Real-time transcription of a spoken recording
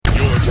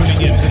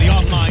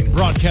online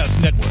broadcast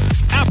network,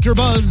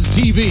 AfterBuzz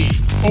TV.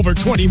 Over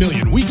 20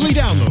 million weekly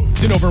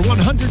downloads in over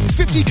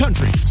 150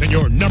 countries, and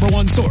your number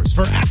one source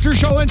for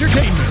after-show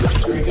entertainment.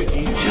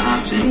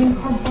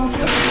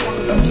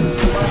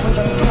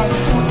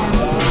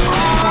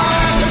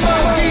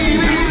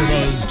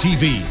 AfterBuzz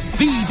TV,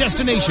 the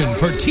destination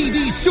for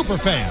TV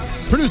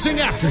superfans, producing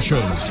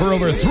aftershows for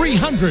over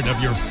 300 of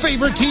your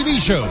favorite TV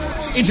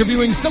shows,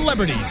 interviewing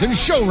celebrities and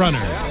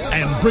showrunners,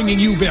 and bringing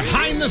you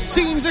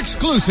behind-the-scenes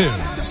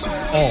exclusives.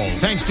 All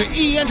thanks to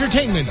E!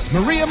 Entertainment's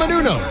Maria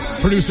Menounos,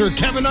 producer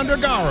Kevin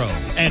Undergaro,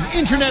 and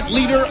internet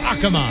leader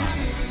Akamai.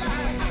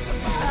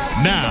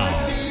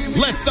 Now,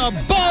 let the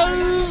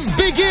buzz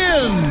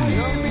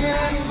begin!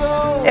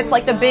 It's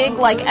like the big,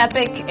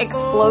 epic,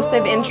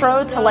 explosive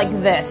intro to,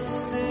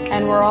 this.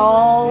 And we're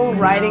all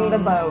riding the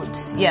boat.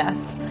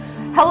 Yes.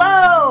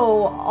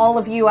 Hello, all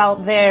of you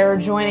out there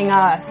joining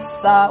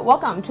us.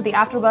 Welcome to the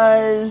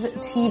AfterBuzz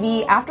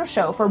TV After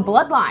Show for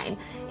Bloodline.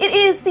 It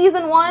is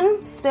Season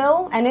 1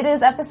 still, and it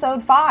is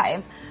Episode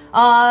 5.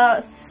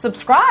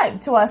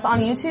 Subscribe to us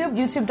on YouTube,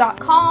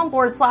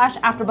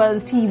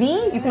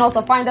 youtube.com/AfterBuzzTV. You can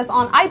also find us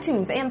on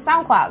iTunes and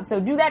SoundCloud,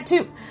 so do that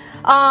too.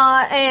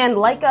 And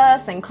like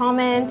us and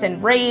comment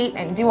and rate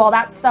and do all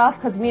that stuff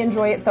because we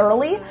enjoy it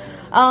thoroughly.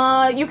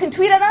 You can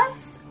tweet at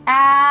us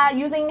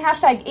using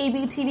hashtag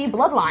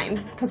ABTVBloodline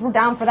because we're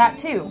down for that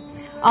too.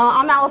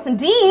 I'm Allison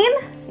Dean.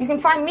 You can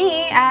find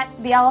me at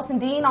the Allison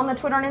Dean on the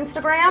Twitter and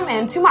Instagram.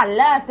 And to my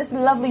left, this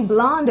lovely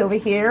blonde over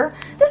here,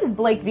 this is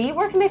Blake V.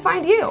 Where can they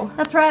find you?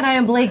 That's right, I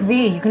am Blake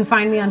V. You can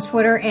find me on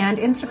Twitter and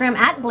Instagram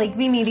at Blake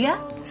V Media.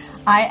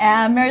 I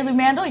am Mary Lou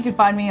Mandel. You can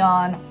find me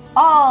on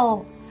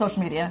all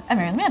social media at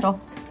Mary Lou Mandel.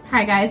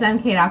 Hi guys,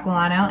 I'm Kate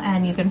Aquilano,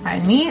 and you can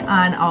find me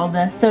on all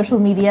the social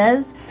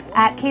medias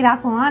at Kate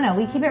Aquilano.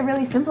 We keep it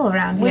really simple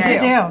around here. We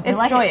do.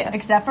 It's joyous.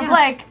 Except for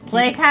Blake.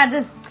 Blake had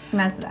to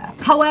mess it up.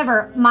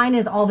 However, mine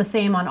is all the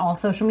same on all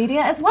social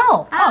media as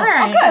well. All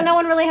right. So no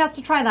one really has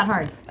to try that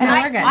hard. And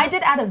we're good. I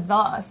did add a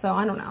the, so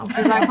I don't know.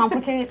 Does that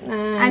complicate?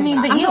 I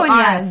mean, but I'm you going are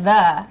yes. the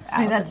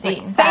That's Allison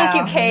Dean. Thank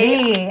you,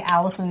 Kate. Me,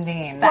 Allison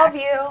Dean. Love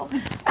you.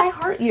 I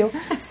heart you.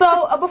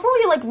 So before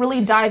we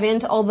really dive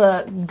into all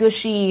the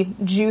gushy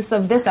juice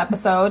of this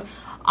episode,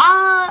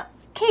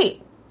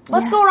 Kate,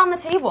 let's go around the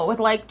table with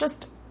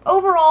just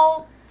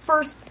overall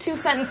first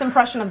 2-sentence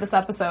impression of this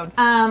episode.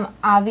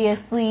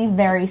 Obviously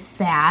very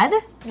sad.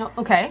 Oh,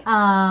 okay.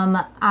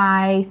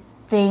 I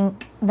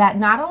think that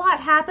not a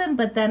lot happened,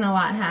 but then a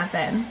lot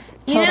happened.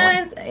 You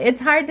know,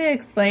 it's hard to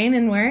explain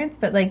in words,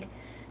 but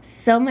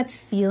so much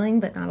feeling,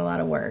 but not a lot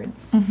of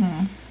words.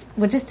 Mm-hmm.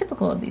 Which is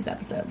typical of these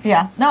episodes.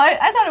 Yeah. No,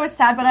 I thought it was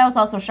sad, but I was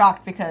also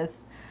shocked because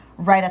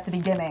right at the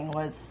beginning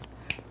was,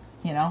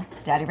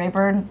 Daddy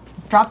Rayburn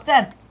drops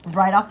dead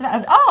right off the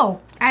bat.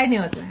 I knew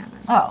it was going to happen.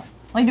 Oh.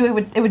 Well, I knew it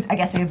would, I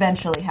guess it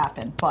eventually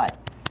happened, but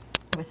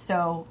it was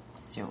so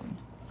soon.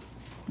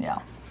 Yeah.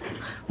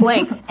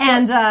 Blake.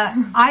 And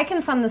I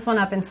can sum this one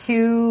up in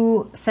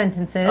 2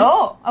 sentences.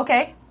 Oh,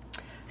 okay.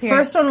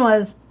 First one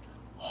was,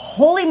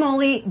 holy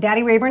moly,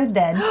 Daddy Rayburn's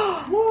dead.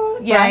 Yes.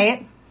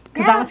 Right?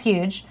 Because that was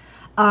huge.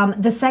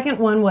 The second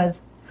one was,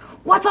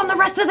 what's on the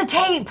rest of the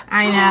tape?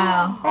 I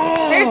know.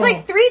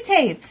 There's 3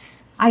 tapes.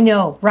 I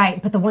know,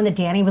 right. But the one that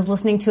Danny was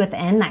listening to at the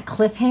end, that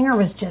cliffhanger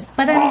was just,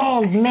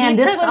 man.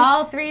 This was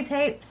all 3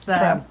 tapes,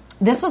 though.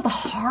 This was the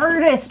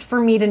hardest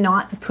for me to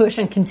not push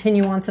and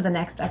continue on to the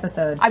next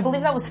episode. I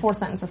believe that was 4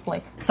 sentences,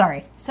 Blake.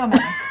 Sorry. So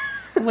many.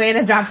 Way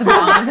to drop the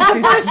ball.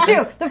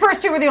 The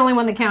first two were the only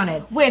one that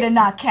counted. Way to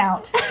not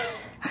count.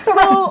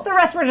 So the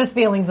rest were just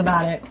feelings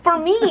about it. For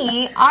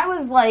me, I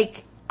was I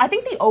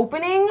think the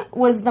opening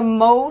was the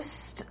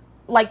most,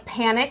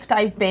 panicked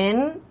I've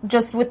been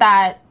just with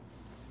that,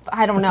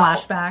 I don't know.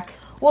 Flashback.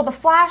 Well, the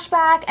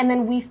flashback, and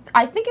then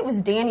I think it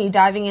was Danny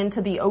diving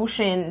into the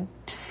ocean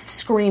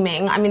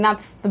screaming. I mean,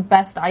 that's the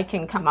best I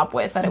can come up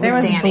with, that it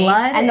was Danny.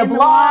 Blood and in the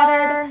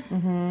water.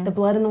 Mm-hmm. The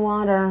blood in the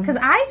water. Because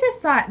I just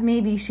thought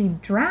maybe she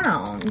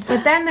drowned,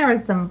 but then there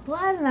was some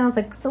blood, and I was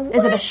like, so what?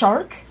 Is it a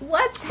shark?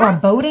 What's or a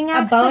boating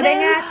accident? A boating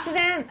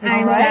accident?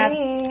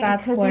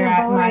 That's where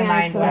my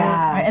mind went.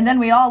 Right. And then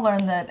we all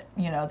learned that,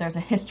 there's a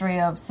history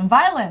of some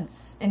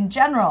violence in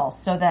general.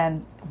 So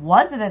then,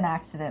 was it an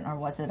accident or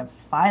was it a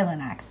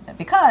violent accident?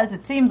 Because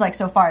it seems like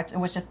so far it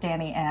was just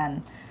Danny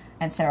and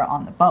Sarah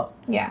on the boat.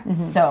 Yeah.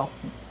 Mm-hmm. So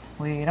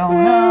we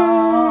don't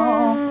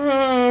know.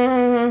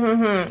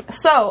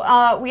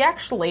 So we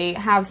actually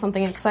have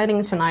something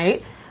exciting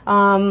tonight.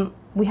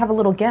 We have a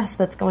little guest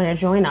that's going to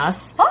join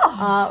us.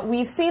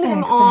 We've seen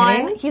him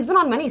he's been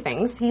on many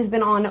things. He's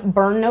been on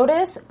Burn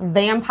Notice,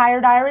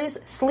 Vampire Diaries,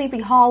 Sleepy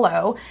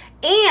Hollow,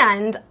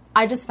 and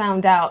I just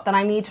found out that we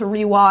all need to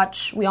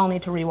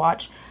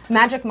rewatch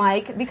Magic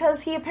Mike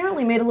because he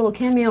apparently made a little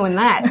cameo in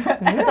that. So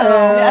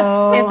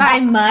if I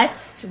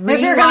must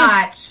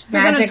rewatch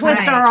We're going to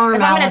twist our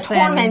arm, I'm going to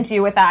torment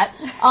you with that.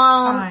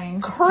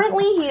 Fine.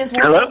 Currently he is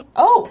working. Hello?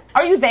 Oh,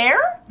 are you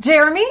there?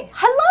 Jeremy?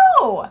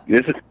 Hello!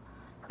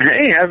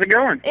 Hey, how's it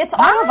going? It's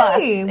all of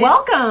us.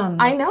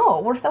 Welcome. I know.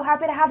 We're so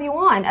happy to have you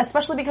on,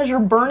 especially because you're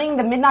burning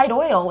the midnight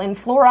oil in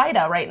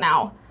Florida right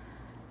now.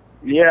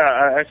 Yeah,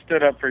 I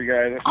stood up for you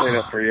guys. I stayed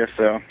up for you,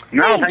 so.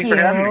 No, Thank thanks for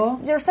having me. you.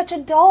 You're such a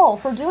doll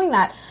for doing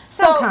that.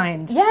 So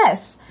kind.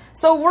 Yes.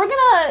 So we're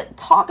going to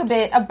talk a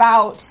bit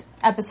about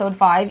episode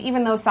 5,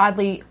 even though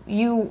sadly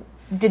you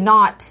did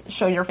not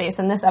show your face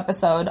in this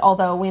episode,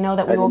 although we know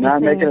that we will be seeing... I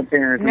did not make an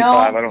appearance in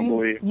 5, I don't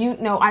believe.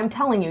 No, I'm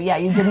telling you, yeah,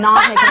 you did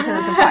not make an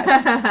appearance in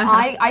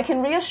 5. I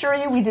can reassure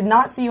you, we did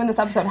not see you in this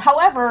episode.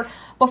 However,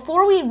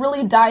 before we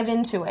really dive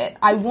into it,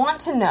 I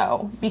want to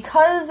know,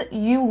 because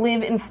you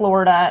live in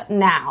Florida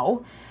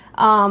now,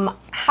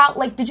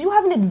 did you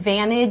have an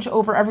advantage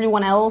over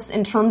everyone else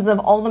in terms of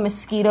all the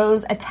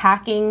mosquitoes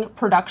attacking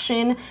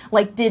production?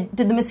 Like, did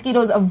the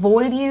mosquitoes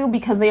avoid you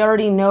because they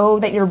already know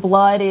that your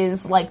blood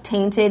is, like,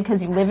 tainted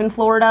because you live in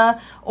Florida?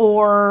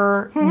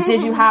 Or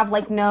did you have,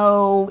 like,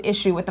 no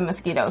issue with the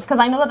mosquitoes? Because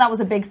I know that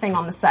was a big thing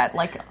on the set.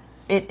 Like,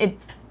 it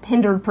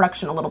hindered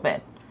production a little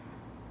bit.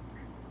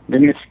 The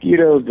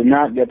mosquitoes did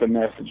not get the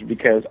message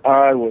because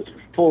I was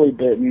fully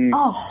bitten.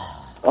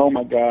 Oh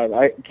my God!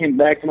 I came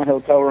back to my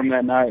hotel room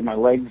that night. And my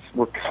legs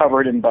were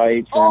covered in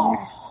bites. And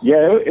yeah,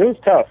 it was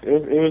tough.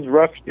 It was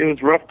rough. It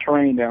was rough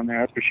terrain down there.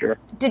 That's for sure.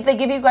 Did they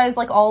give you guys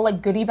like all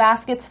like goodie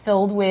baskets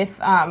filled with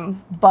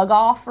bug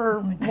off or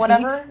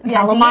whatever?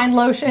 Calamine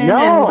lotion.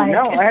 No, and,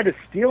 like... no. I had to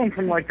steal them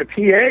from like the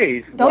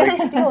PAs. Don't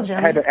say steal, Jim.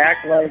 I had to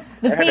act like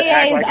The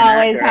PAs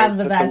always have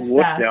the best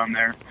stuff down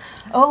there.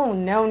 Oh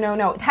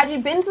no! Had you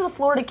been to the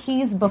Florida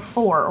Keys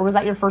before, or was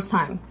that your first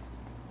time?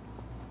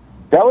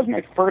 That was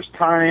my first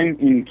time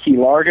in Key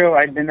Largo.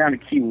 I'd been down to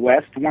Key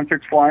West once or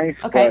twice.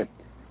 Okay. But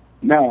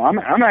no, I'm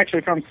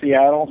actually from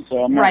Seattle,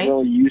 so I'm not Right.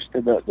 really used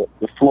to the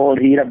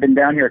Florida heat. I've been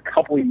down here a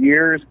couple of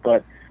years,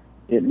 but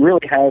it really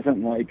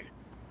hasn't, like,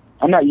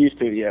 I'm not used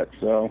to it yet,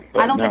 so.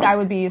 I don't think I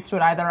would be used to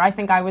it either. I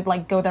think I would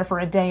like go there for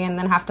a day and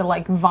then have to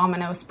like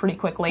vominos pretty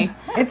quickly.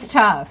 It's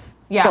tough.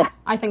 Yeah,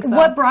 I think so.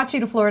 What brought you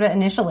to Florida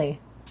initially?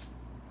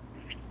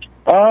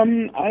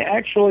 I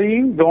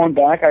actually, going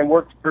back, I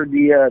worked for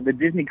the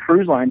Disney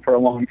Cruise Line for a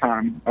long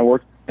time. I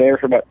worked there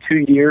for about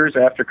 2 years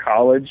after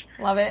college.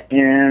 Love it.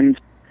 And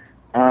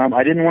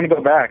I didn't want to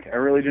go back. I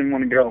really didn't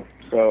want to go.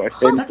 So I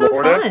stayed in That sounds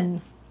Florida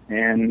fun.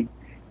 and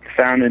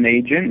found an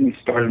agent and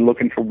started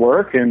looking for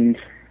work, and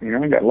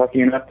got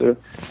lucky enough to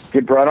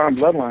get brought on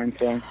Bloodline.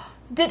 So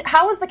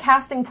How was the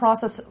casting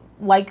process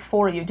like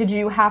for you? Did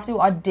you have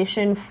to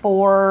audition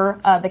for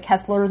the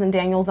Kesslers and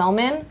Daniel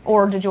Zellman,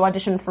 or did you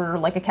audition for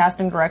like a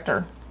casting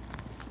director?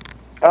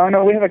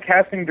 No, we have a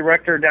casting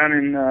director down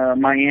in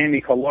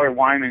Miami called Lori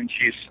Wyman.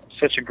 She's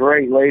such a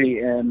great lady,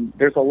 and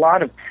there's a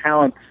lot of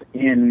talent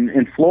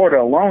in Florida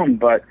alone,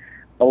 but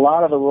a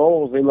lot of the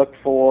roles they look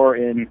for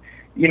in,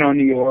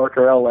 New York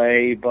or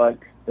LA, but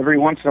every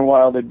once in a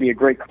while there'd be a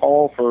great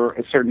call for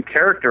a certain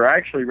character. I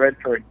actually read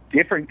for a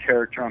different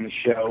character on the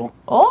show.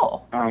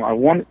 Oh. I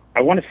want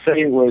to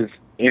say it was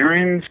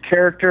Aaron's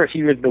character.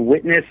 He was the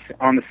witness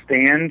on the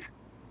stand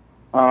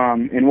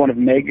in one of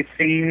Meg's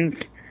scenes.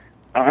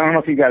 I don't know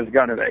if you guys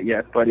got to that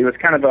yet, but it was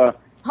kind of a.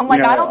 I'm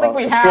like, I don't think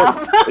we have.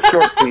 A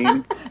short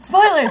scene.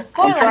 Spoilers.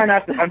 I'm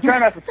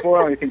trying not to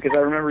spoil anything because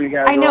I remember you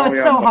guys. I know, were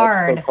it's only so on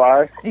hard. episode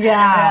 5.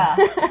 Yeah.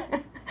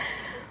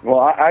 Well,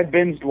 I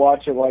binged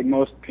watch it like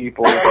most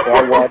people. So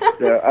I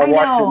watched it in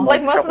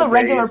Like most of the couple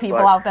regular days, people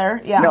but- out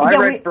there. Yeah. No,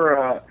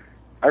 Yeah,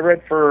 I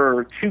read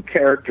for 2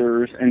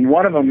 characters, and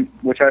one of them,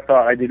 which I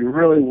thought I did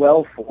really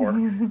well for,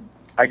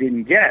 I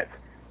didn't get.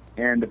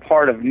 And the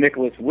part of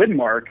Nicholas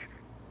Widmark,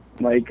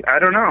 like, I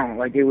don't know,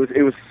 like it was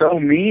so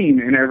mean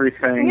and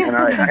everything, and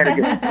I had to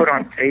get put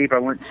on tape. I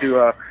went to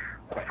a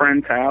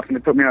friend's house and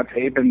they put me on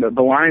tape, and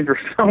the lines were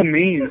so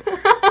mean.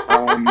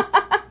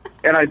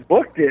 And I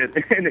booked it,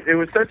 and it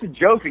was such a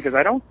joke because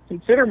I don't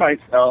consider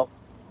myself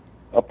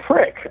a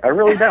prick. I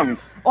really don't.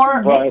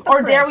 Or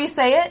But- dare we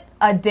say it?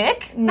 A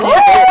dick? Go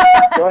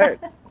ahead.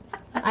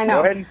 I Go know.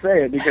 ahead and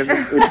say it because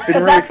it's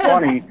been really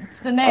funny.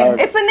 It's the name.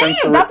 It's a name.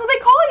 Since the- That's what they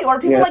call you. Or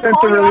people like since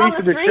calling the you out on release the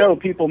of the street. show,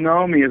 people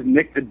know me as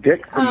Nick the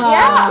Dick. From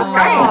Yeah,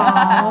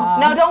 right.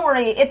 No, don't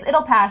worry.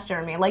 It'll pass,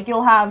 Jeremy. Like,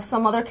 you'll have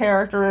some other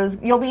characters.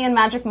 You'll be in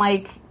Magic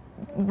Mike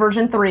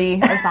version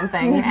 3 or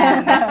something.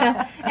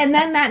 And And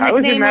then that I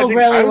was nickname in will Magic-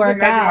 really I was in work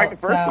Magic Mike out. the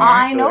So. first one.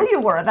 I know you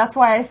were. That's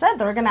why I said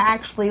they're going to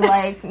actually,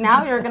 like,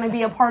 now you're going to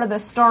be a part of the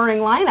starring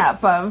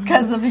lineup of...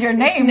 Because of your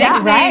name. Yeah,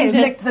 Nickname, right.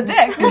 Nick the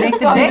Dick. Nick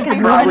the Dick is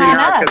moving Probably on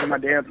not up. because of my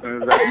dancing.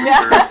 That's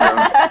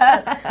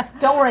for sure, so.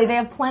 Don't worry, they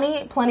have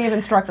plenty of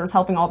instructors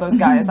helping all those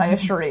guys, I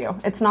assure you.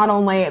 It's not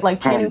only,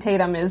 like, Channing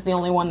Tatum is the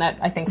only one that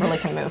I think really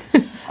can move.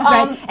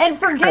 Right. And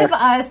forgive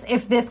us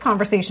if this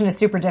conversation is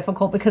super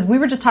difficult because we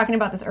were just talking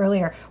about this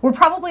earlier. We're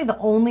probably the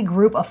only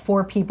group of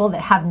 4 people that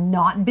have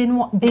not binge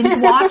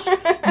watched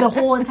the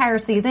whole entire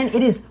season.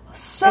 It is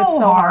so It's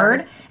so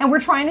hard. and we're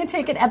trying to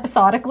take it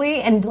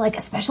episodically, and like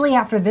especially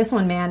after this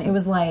one, man, it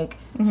was like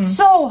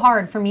so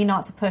hard for me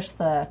not to push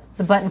the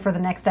button for the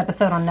next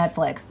episode on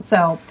Netflix.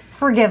 So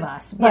forgive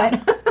us,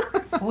 but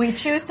We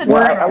choose to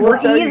Well, do I it. will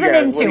tell you easing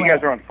guys, into well, you guys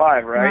it. are on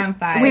 5, right? We're on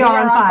 5. We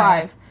are on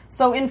 5.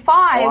 So in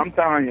 5... Well, I'm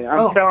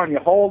telling you,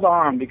 hold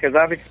on, because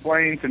I've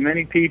explained to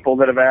many people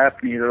that have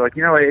asked me, they're like,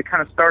 it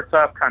kind of starts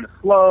off kind of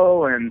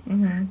slow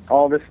and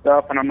all this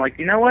stuff, and I'm like,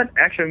 you know what?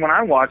 Actually, when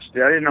I watched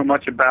it, I didn't know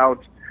much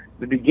about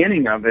the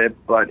beginning of it,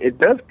 but it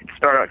does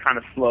start out kind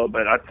of slow,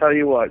 but I tell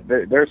you what,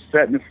 they're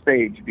setting the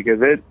stage,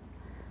 because it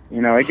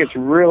gets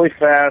really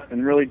fast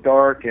and really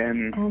dark,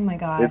 and oh my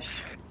gosh.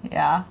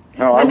 Yeah.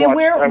 No, I mean,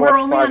 watched we're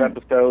only 5 on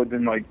episodes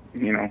in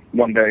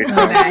 1 day. So.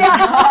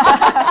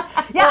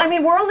 Yeah, I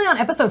mean, we're only on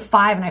episode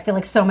 5, and I feel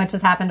like so much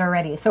has happened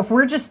already. So if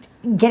we're just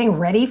getting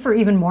ready for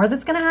even more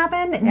that's going to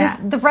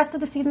happen, the rest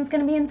of the season's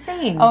going to be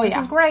insane. Oh, This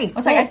is great.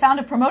 It's like I found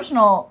a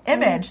promotional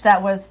image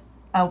that was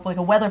like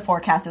a weather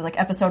forecast. It was like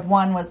episode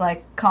 1 was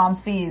like calm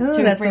seas,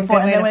 2, that's 3, a 4,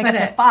 good and way then to when it put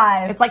got to it.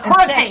 5, It's like and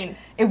hurricane. 6,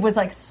 it was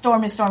like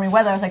stormy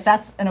weather. I was like,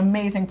 that's an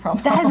amazing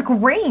promo. That is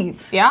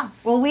great. Yeah.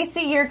 Well, we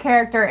see your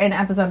character in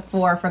episode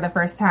 4 for the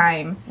first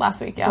time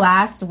Last week, yeah.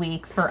 last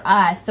week for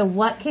us. So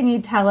what can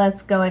you tell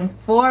us going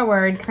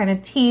forward? Kind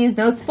of tease,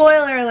 no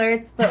spoiler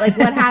alerts, but like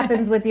what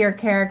happens with your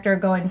character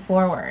going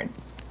forward?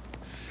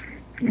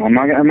 I'm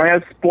not going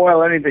to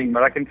spoil anything,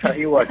 but I can tell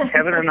you what,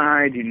 Kevin and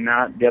I do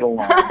not get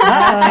along.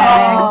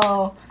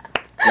 Oh.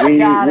 We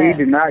Got it.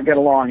 do not get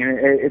along, and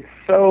it's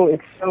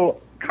so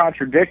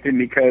contradicting,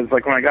 because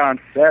like when I got on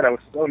set, I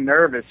was so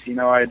nervous.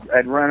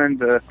 I'd run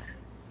into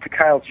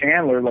Kyle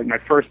Chandler like my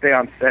first day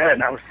on set,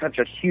 and I was such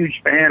a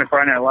huge fan of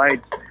Friday Night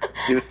Lights.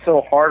 It was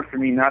so hard for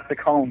me not to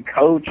call him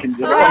Coach and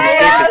just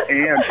shake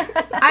his hand.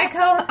 I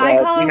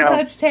call him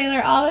Coach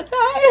Taylor all the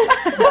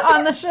time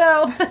on the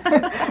show.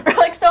 We're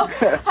like, so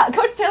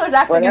Coach Taylor's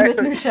acting in this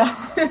new show.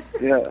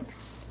 Yeah.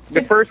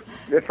 The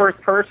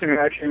first person who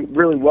actually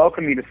really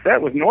welcomed me to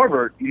set was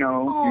Norbert,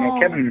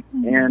 Kevin.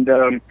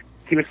 And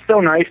he was so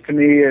nice to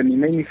me, and he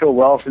made me feel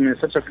welcome. There's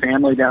such a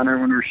family down there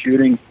when we were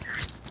shooting.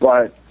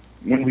 But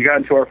when we got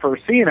into our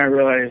first scene, I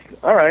realized,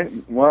 all right,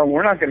 well,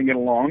 we're not going to get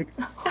along.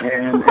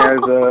 And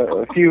as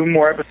a few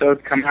more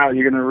episodes come out,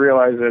 you're going to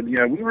realize that,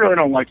 we really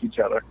don't like each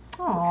other.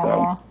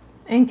 Aww. So,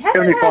 And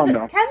Kevin It'll be fun,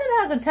 though.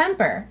 has a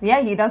temper.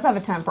 Yeah, he does have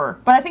a temper.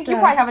 But I think you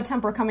probably have a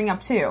temper coming up,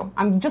 too.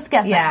 I'm just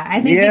guessing. Yeah,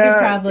 I think you could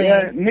probably...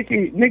 Yeah,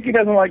 Nikki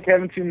doesn't like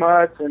Kevin too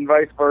much, and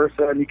vice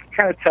versa. And you can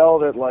kind of tell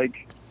that,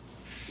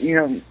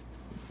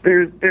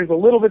 there's a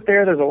little bit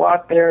there, there's a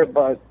lot there,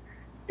 but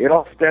it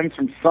all stems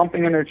from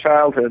something in their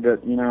childhood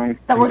that,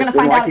 that we're going to they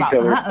find like out each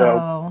about.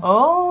 other.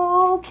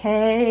 So.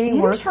 Okay,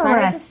 we're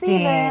excited to see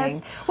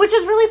this. Which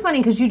is really funny,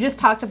 because you just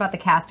talked about the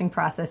casting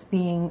process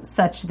being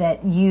such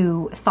that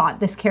you thought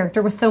this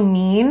character was so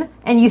mean,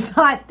 and you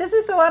thought, this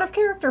is so out of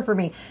character for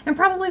me. And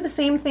probably the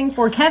same thing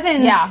for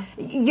Kevin. Yeah.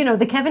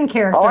 The Kevin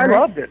character. Oh, I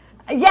loved it.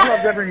 Yeah. I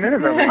loved every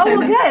minute of it. Oh,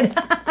 well, good.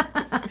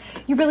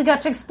 You really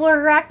got to explore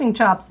your acting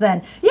chops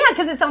then. Yeah,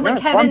 because it sounds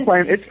like Kevin...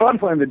 It's fun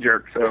playing the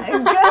jerk, so.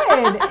 Good.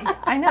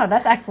 I know,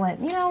 that's excellent.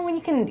 When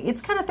you can...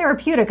 It's kind of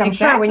therapeutic, I'm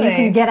sure, when you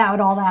can get out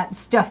all that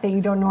stuff that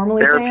you don't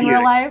normally say in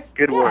real life.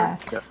 Good word.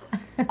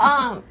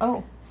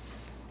 Yeah.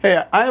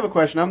 Hey, I have a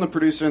question. I'm the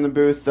producer in the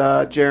booth,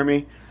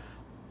 Jeremy.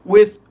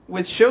 With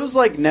shows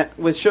like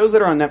with shows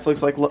that are on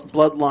Netflix, like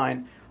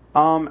Bloodline,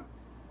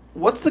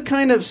 what's the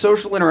kind of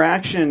social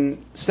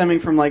interaction stemming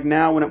from like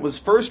now when it was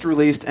first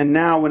released and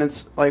now when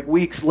it's like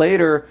weeks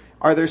later?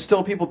 Are there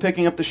still people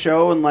picking up the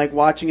show and like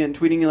watching it and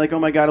tweeting you like, oh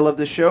my God, I love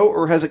this show?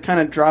 Or has it kind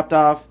of dropped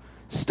off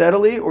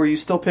steadily, or are you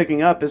still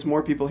picking up as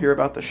more people hear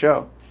about the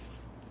show?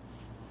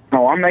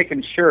 Oh, I'm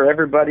making sure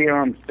everybody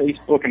on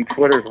Facebook and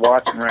Twitter is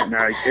watching right now.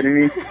 Are you kidding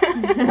me?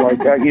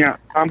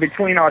 I'm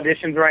between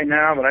auditions right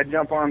now, but I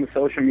jump on the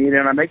social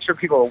media and I make sure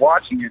people are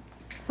watching it.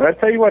 But I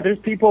tell you what, there's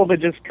people that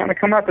just kind of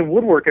come out the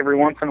woodwork every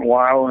once in a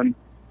while, and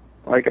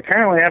like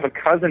apparently I have a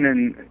cousin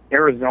in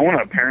Arizona,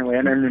 apparently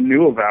I never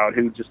knew about,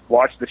 who just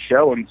watched the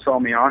show and saw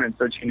me on it and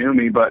said she knew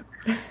me. But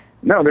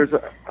no, there's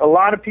a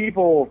lot of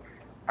people.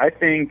 I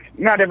think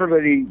not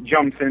everybody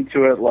jumps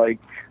into it like,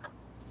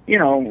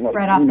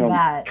 right off the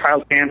bat.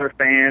 Kyle Chandler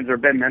fans or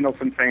Ben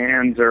Mendelsohn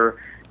fans, or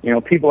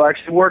people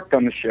actually worked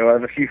on the show. I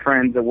have a few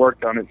friends that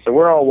worked on it, so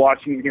we're all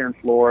watching it here in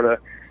Florida.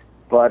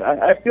 But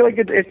I feel like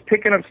it's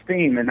picking up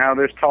steam, and now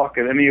there's talk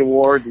of Emmy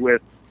Awards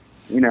with,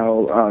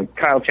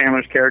 Kyle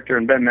Chandler's character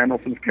and Ben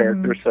Mendelsohn's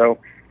character. So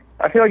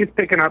I feel like it's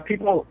picking up.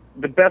 People,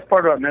 the best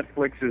part about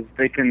Netflix is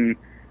they can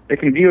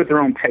view at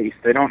their own pace.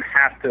 They don't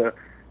have to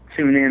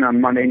tune in on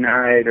Monday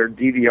night or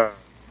DVR.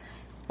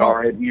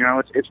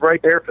 It's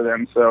right there for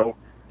them. So,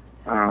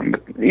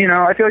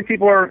 I feel like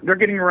they're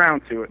getting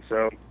around to it.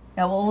 So.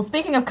 Yeah, well,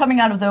 speaking of coming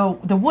out of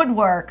the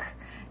woodwork,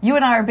 you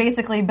and I are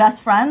basically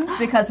best friends,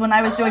 because when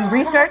I was doing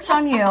research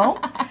on you,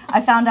 I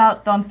found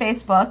out on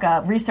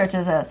Facebook, research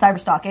is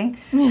cyber stalking,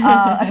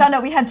 I found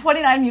out we had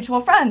 29 mutual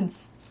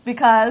friends,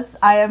 because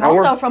I am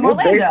also from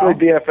Orlando. We're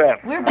basically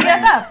BFFs. We're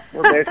BFFs.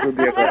 We're basically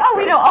BFFs. Like,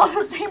 we know all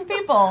the same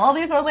people, all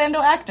these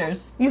Orlando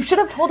actors. You should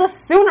have told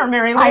us sooner,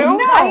 Mary Lou.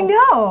 I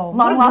know. Long Long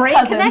what a lost great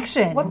cousin.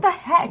 connection. What the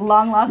heck?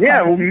 Long lost Yeah,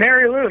 cousin. well,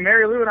 Mary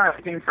Lou and I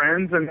became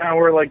friends, and now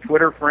we're like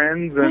Twitter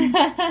friends, and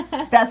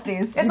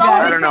Besties. It's all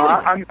I a big don't know.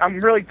 family. I'm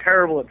really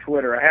terrible at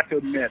Twitter. I have to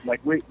admit.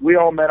 Like we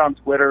all met on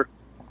Twitter,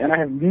 and I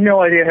have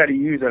no idea how to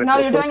use it. No, I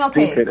you're feel doing so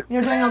okay. stupid.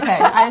 You're doing okay.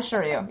 I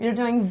assure you. You're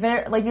doing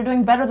you're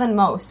doing better than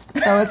most.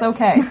 So it's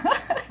okay.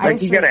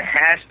 Like, you got to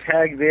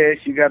hashtag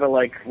this. You got to,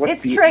 like, what's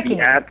It's the tricky.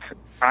 at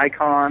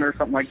icon or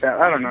something like that?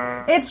 I don't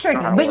know. It's tricky,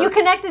 I don't know how it but you works.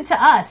 connected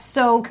to us,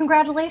 so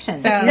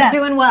congratulations. So- You're Yes.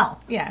 doing well.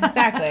 Yeah,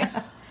 exactly.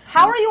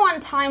 How are you on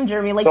time,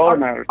 Jeremy? Like, That's all that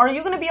matters. are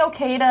you going to be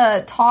okay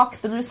to talk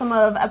through some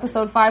of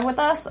episode 5 with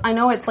us? I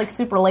know it's like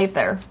super late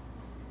there.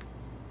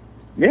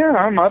 Yeah,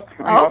 I'm up.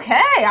 I'm Okay,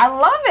 up. I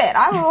love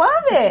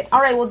it. All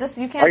right, well, just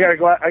you can't. I got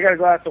just... a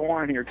glass of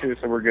wine here too,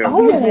 so we're good.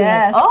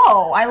 Yes.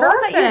 Oh, I love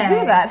that you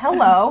do Perfect. that.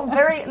 Hello,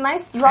 very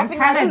nice dropping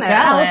that kinda in there.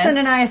 jealous. Allison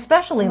and I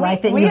especially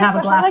like that you have a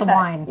especially glass like of that.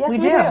 wine. Yes, we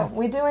we do.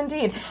 We do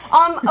indeed.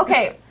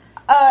 Okay.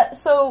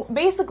 So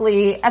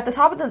basically, at the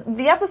top of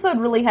the episode,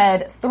 really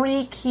had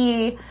 3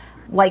 key,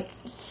 like,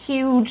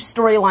 huge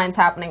storylines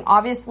happening.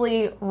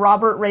 Obviously,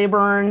 Robert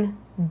Rayburn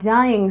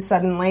dying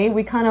suddenly.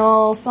 We kind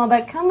of saw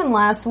that coming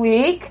last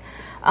week.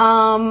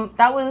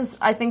 That was,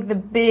 I think, the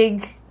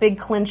big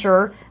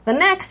clincher. The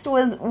next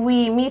was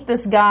we meet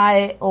this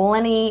guy,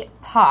 Lenny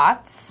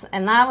Potts,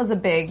 and that was a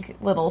big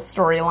little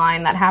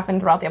storyline that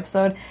happened throughout the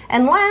episode.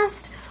 And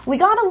last, we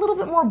got a little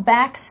bit more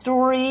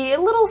backstory,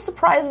 little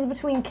surprises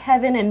between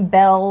Kevin and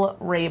Belle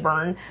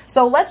Rayburn.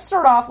 So let's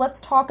start off,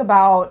 let's talk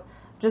about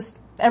just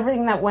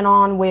everything that went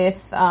on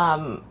with,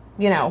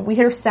 we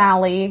hear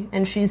Sally,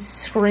 and she's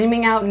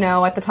screaming out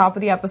no at the top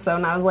of the episode,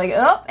 and I was like,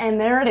 oh, and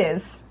there it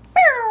is.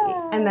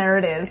 And there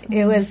it is.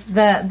 It was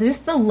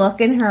just the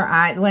look in her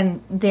eye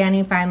when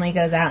Danny finally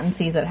goes out and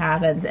sees what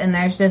happens, and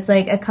there's just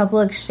like a couple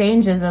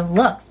exchanges of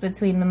looks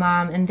between the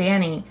mom and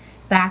Danny,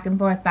 back and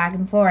forth,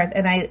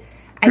 and I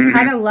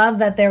kind of love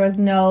that there was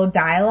no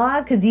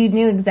dialogue because you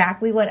knew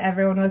exactly what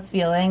everyone was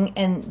feeling,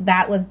 and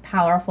that was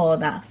powerful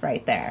enough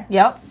right there.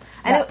 Yep.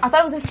 And I thought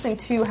it was interesting,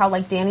 too, how,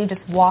 like, Danny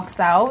just walks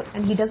out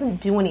and he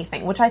doesn't do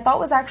anything, which I thought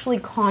was actually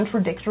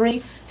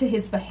contradictory to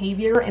his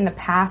behavior in the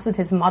past with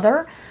his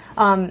mother,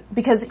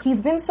 because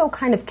he's been so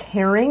kind of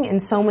caring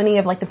in so many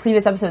of, like, the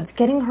previous episodes,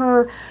 getting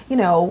her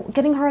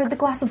the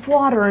glass of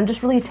water and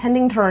just really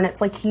tending to her, and it's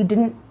like he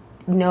didn't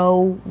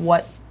know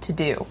what to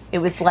do. It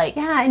was like...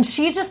 Yeah, and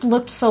she just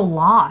looked so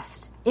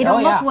lost. It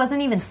almost yeah.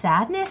 wasn't even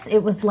sadness.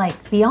 It was,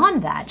 like,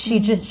 beyond that. She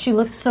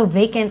looked so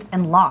vacant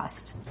and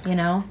lost, you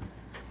know?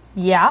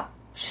 Yeah,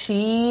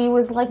 she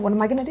was like, what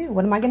am I going to do?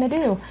 What am I going to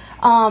do?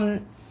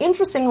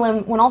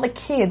 Interestingly, when all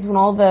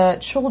the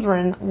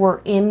children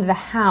were in the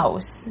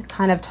house,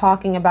 kind of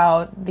talking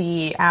about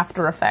the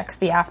after effects,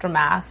 the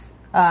aftermath,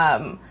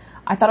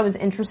 I thought it was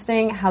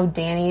interesting how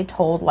Danny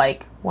told,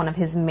 like, one of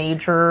his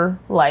major,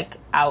 like,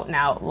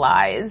 out-and-out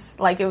lies.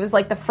 Like, it was,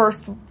 like, the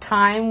first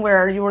time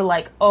where you were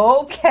like,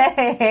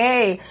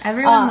 okay.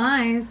 Everyone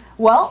lies.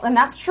 Well, and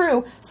that's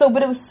true.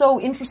 But it was so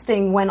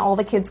interesting when all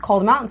the kids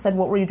called him out and said,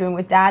 what were you doing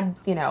with Dad,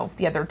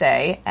 the other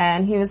day?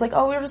 And he was like,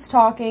 oh, we were just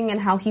talking,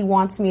 and how he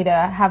wants me to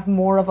have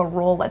more of a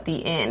role at the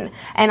inn.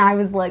 And I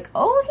was like,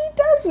 oh, he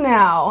does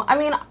now. I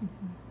mean,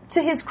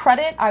 to his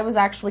credit, I was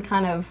actually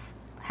kind of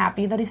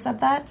happy that he said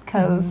that,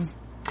 because...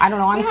 I don't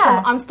know.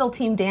 I'm still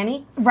Team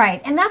Danny.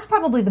 Right, and that's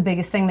probably the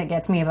biggest thing that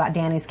gets me about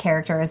Danny's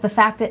character is the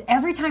fact that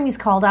every time he's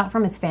called out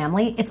from his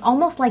family, it's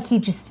almost like he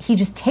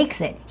just takes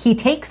it. He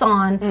takes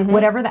on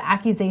whatever the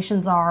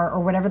accusations are,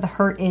 or whatever the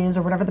hurt is,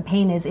 or whatever the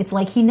pain is. It's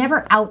like he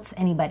never outs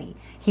anybody.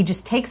 He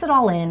just takes it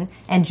all in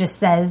and just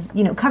says,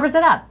 covers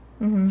it up.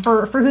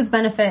 For whose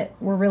benefit,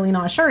 we're really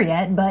not sure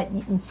yet, but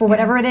for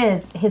whatever it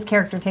is, his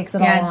character takes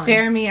it all on.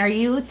 Jeremy, are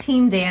you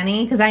Team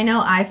Danny? Because I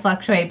know I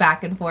fluctuate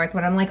back and forth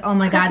when I'm like, oh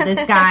my god,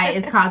 this guy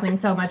is causing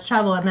so much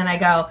trouble, and then I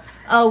go,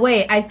 oh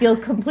wait, I feel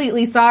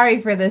completely sorry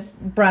for this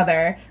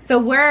brother. So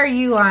where are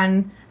you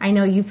on? I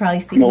know you've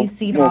probably seen all the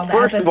episodes.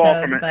 First of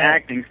all, from an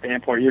acting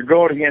standpoint, you're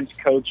going against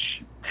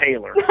Coach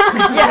Taylor.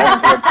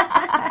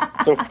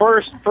 So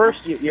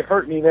first you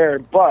hurt me there,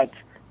 but...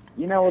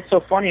 what's so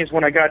funny is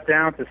when I got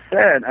down to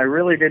set, I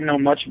really didn't know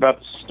much about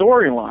the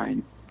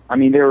storyline. I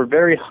mean, they were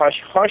very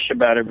hush-hush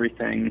about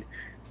everything.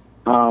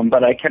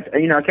 But I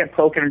kept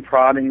poking and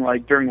prodding.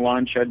 Like, during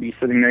lunch, I'd be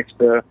sitting next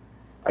to,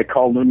 I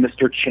called him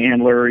Mr.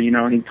 Chandler,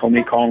 and he told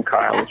me to call him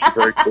Kyle, which is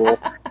very cool.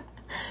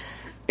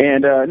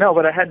 And,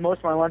 but I had most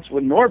of my lunch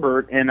with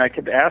Norbert, and I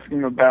kept asking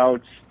him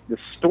about the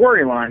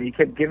storyline. He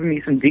kept giving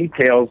me some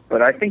details,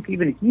 but I think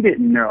even he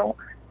didn't know.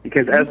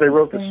 Because as they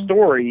wrote the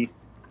story...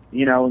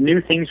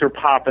 new things were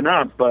popping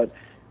up, but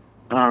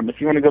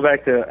if you want to go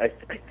back to,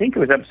 I think it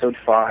was episode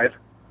 5,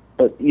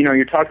 but,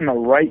 you're talking about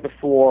right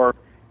before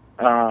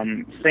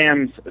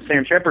Sam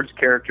Shepard's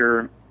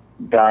character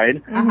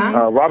died,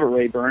 Robert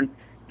Rayburn,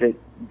 that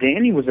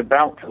Danny was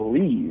about to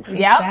leave. Yep.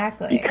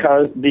 Exactly.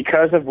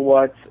 Because of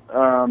what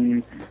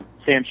Sam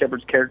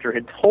Shepard's character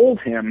had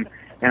told him,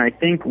 and I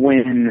think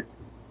when,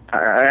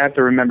 I have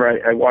to remember,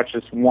 I watched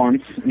this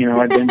once,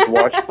 I binge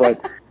watched,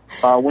 but...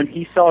 when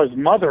he saw his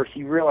mother,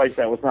 he realized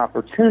that was an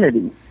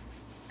opportunity,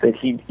 that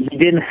he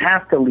didn't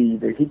have to leave,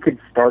 that he could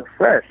start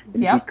fresh,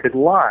 and he could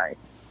lie.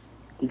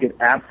 He could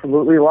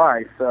absolutely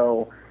lie.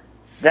 So,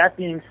 that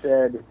being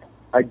said,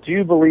 I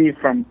do believe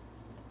from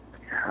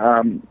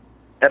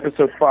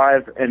episode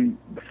 5 and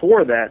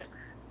before that,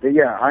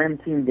 yeah, I am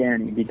Team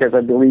Danny because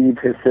I believe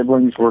his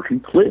siblings were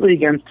completely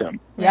against him.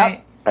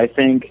 Yep. I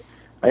think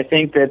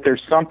that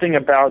there's something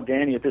about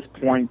Danny at this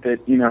point that,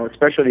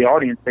 especially the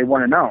audience, they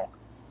want to know.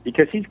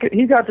 Because he's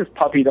got this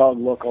puppy dog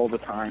look all the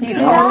time. He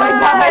totally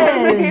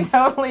does. He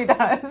totally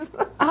does.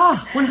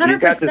 100%. He's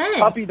got this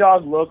puppy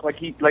dog look like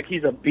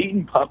he's a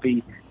beaten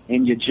puppy,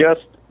 and you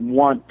just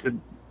want to,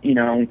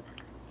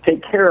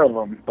 take care of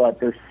him. But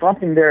there's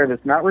something there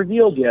that's not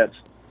revealed yet.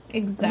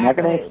 Exactly. I'm not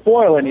going to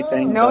spoil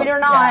anything. No, you're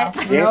not.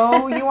 Yeah.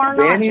 No, you are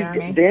not,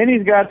 Jeremy.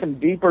 Danny's got some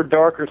deeper,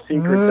 darker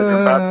secrets that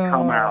are about to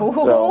come out.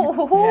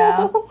 So.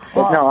 Yeah.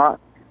 But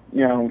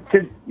no,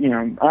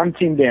 I'm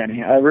Team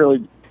Danny. I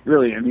really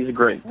am. He's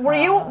great. Were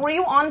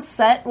you on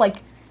set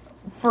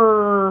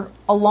for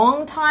a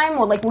long time,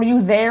 or were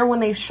you there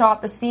when they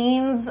shot the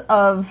scenes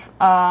of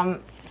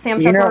Sam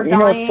Shepard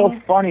dying? What's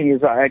so funny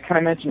is I kind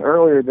of mentioned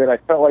earlier that I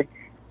felt like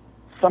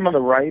some of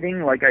the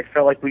writing, I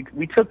felt like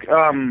we took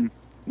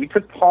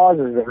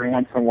pauses every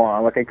once in a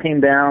while. I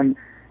came down.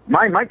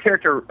 My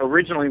character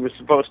originally was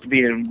supposed to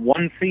be in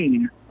one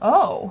scene.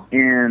 Oh.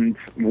 And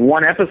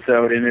one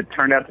episode, and it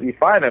turned out to be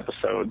 5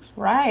 episodes.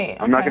 Right.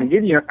 I'm not going to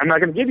give you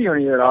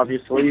any of that,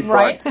 obviously.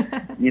 Right.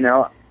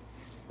 But,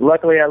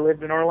 luckily I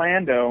lived in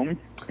Orlando,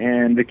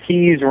 and the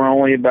Keys were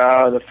only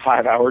about a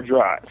 5-hour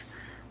drive.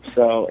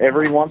 So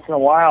every once in a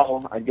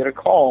while, I'd get a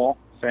call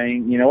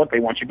saying, you know what, they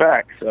want you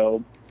back.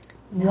 So,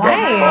 no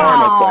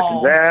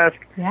questions asked.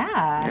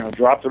 Yeah.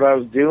 Dropped what I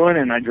was doing,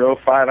 and I drove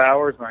 5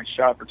 hours, and I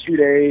shot for 2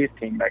 days,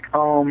 came back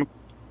home.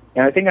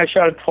 And I think I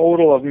shot a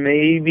total of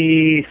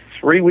maybe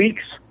 3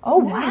 weeks. Oh,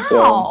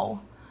 wow.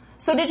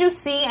 So did you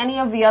see any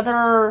of the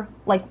other,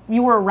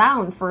 you were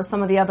around for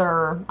some of the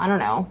other, I don't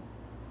know,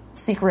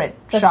 secret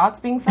shots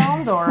being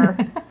filmed, or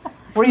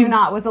were you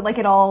not? Was it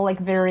it all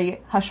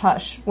very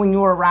hush-hush when you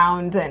were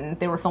around and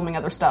they were filming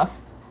other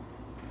stuff?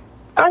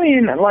 I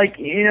mean,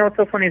 what's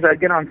so funny is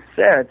I'd get on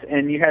set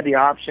and you had the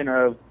option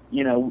of,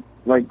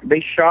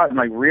 they shot in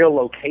real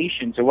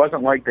locations. It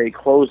wasn't like they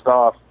closed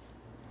off,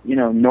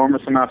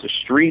 enormous amounts of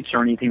streets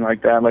or anything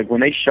like that.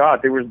 When they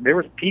shot, there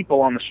was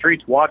people on the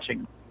streets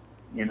watching,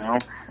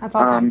 That's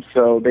awesome.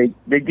 So they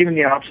give me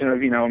the option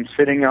of, I'm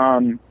sitting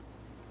on,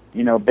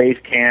 base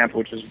camp,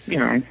 which is,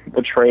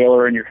 the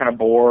trailer, and you're kind of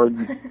bored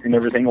and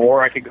everything,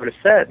 or I could go to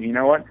set. You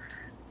know what?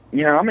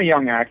 I'm a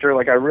young actor.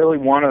 I really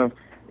want to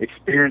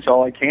experience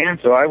all I can,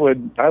 so I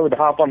would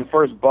hop on the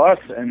first bus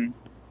and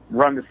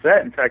run to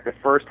set. In fact, the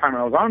first time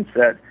I was on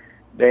set,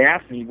 they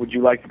asked me, would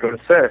you like to go to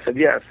set? I said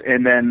yes,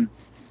 and then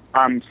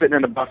I'm sitting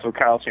in the bus with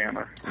Kyle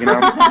Chandler, And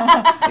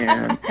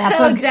That's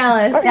so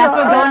jealous. That's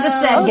what going to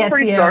set I was gets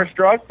pretty you.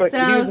 starstruck, but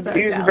So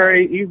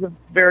he was a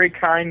very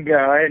kind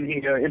guy, and he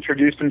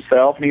introduced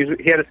himself, and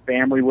he had his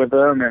family with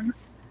him, and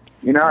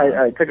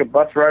I took a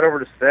bus ride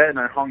over to set, and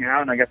I hung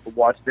out, and I got to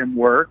watch them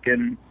work,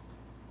 and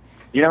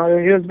it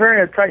was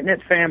a tight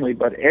knit family.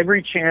 But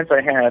every chance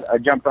I had, I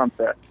jumped on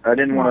set. I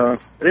didn't want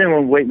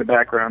to wait in the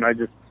background. I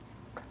just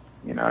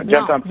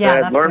jumped on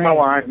set, learned my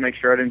lines, make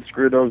sure I didn't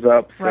screw those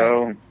up. Right.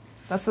 So.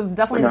 That's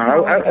definitely the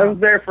smart way to go. I was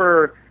there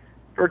for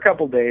a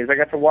couple days. I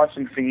got to watch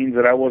some scenes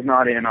that I was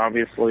not in,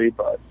 obviously,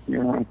 but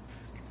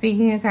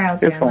Speaking of Kyle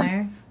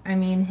Chandler, I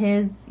mean,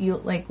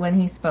 when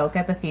he spoke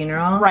at the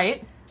funeral,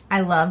 right? I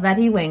love that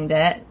he winged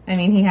it. I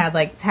mean, he had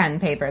 10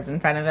 papers in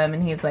front of him,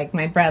 and he's like,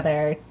 my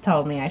brother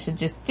told me I should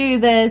just do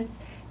this,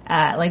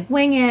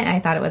 wing it. I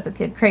thought it was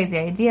a crazy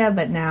idea,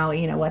 but now,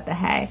 what the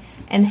heck.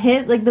 And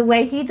the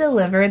way he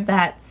delivered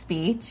that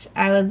speech,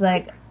 I was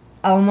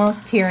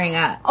almost tearing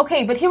up.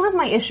 Okay, but here was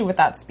my issue with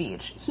that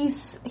speech.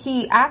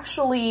 He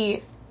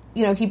actually,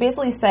 he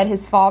basically said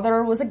his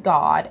father was a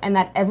god and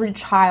that every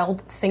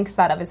child thinks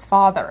that of his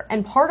father.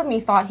 And part of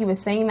me thought he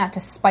was saying that to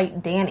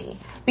spite Danny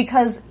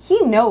because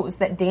he knows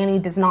that Danny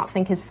does not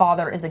think his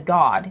father is a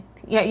god.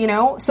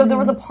 Yeah, So there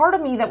was a part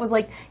of me that was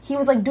he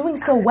was doing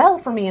so well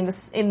for me in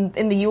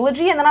the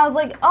eulogy, and then I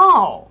was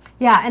oh.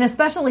 Yeah, and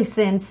especially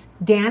since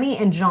Danny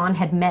and John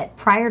had met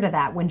prior to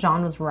that when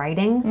John was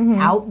writing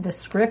out the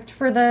script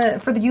for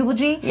the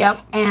eulogy.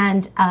 Yep.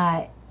 And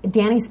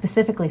Danny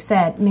specifically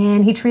said,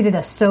 man, he treated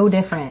us so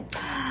different.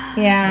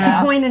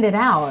 Yeah. He pointed it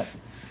out.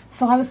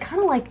 So I was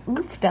kind of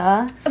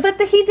oofda. But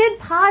he did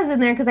pause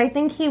in there because I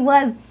think he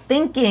was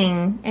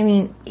thinking, I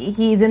mean,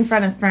 he's in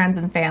front of friends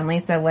and family,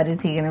 so what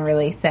is he going to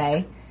really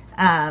say?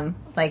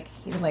 Like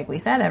we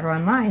said,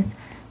 everyone lies.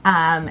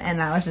 And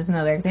that was just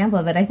another example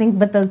of it. I think,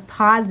 but those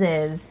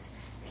pauses,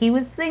 he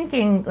was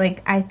thinking,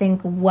 I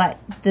think, how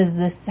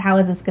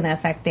is this going to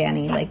affect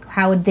Danny?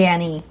 How would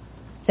Danny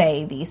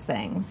say these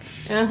things?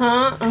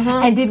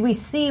 And did we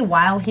see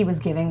while he was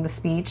giving the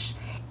speech,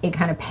 it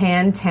kind of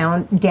panned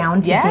down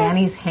to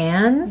Danny's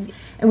hands,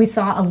 and we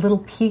saw a little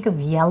peak of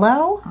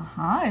yellow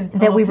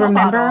that we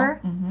remember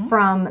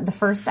from the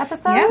first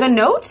episode. Yeah. The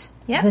note?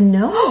 Yep. The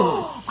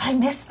note. I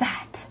missed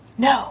that.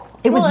 No.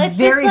 It was Well, it's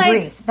very just like-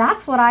 brief.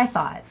 That's what I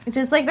thought.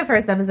 Just like the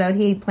first episode,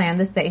 he planned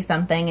to say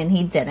something and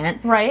he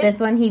didn't. Right. This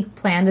one, he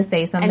planned to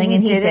say something And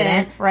and he he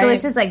didn't, didn't. right. So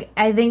it's just like,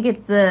 I think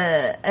it's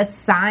a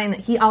sign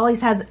that he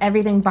always has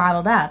everything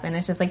bottled up. And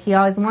it's just like, he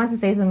always wants to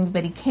say something,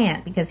 but he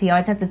can't because he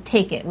always has to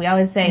take it. We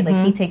always say,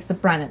 like, he takes the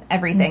brunt of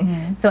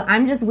everything. So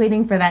I'm just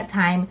waiting for that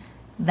time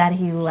that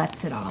he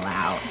lets it all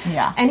out.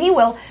 Yeah. And he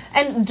will.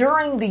 And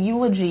during the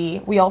eulogy,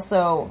 we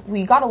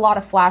got a lot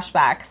of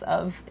flashbacks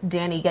of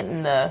Danny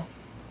getting the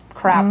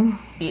crap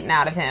beaten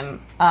out of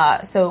him.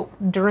 So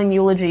during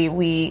eulogy,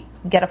 we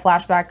get a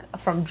flashback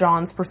from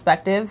John's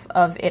perspective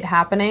of it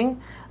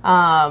happening,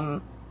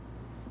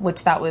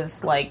 which that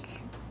was like,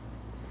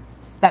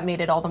 that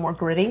made it all the more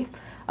gritty.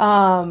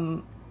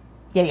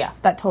 Yeah,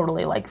 that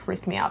totally like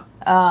freaked me out.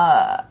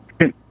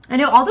 I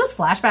know all those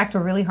flashbacks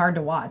were really hard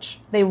to watch.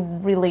 They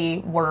really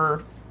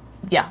were,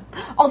 yeah.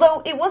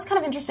 Although it was kind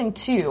of interesting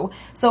too.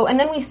 So, and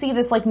then we see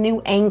this like new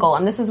angle,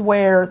 and this is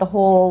where the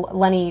whole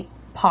Lenny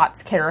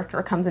Potts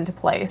character comes into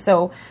play.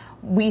 So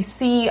we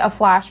see a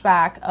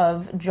flashback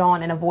of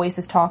John and a voice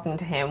is talking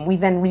to him. We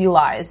then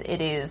realize it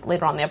is,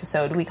 later on in the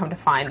episode, we come to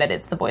find that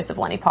it's the voice of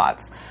Lenny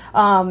Potts.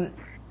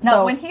 Now,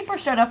 So when he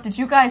first showed up, did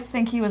you guys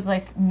think he was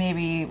like,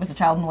 maybe was a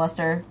child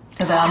molester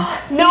to them?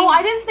 no,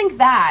 I didn't think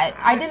that.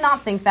 I did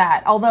not think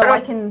that. Although I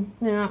can,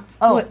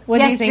 What do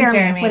yes, you think,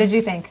 Jeremy? What did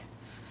you think?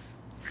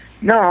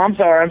 No, I'm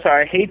sorry.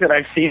 I hate that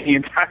I've seen the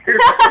entire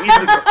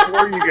season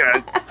before you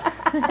guys.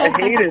 I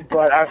hate it,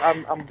 but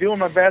I'm doing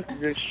my best to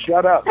just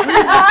shut up. But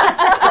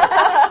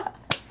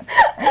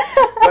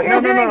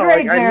You're doing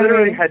great, I Jeremy.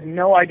 literally had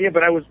no idea,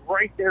 but I was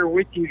right there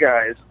with you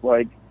guys.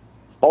 Like,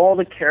 all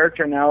the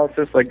character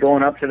analysis, like,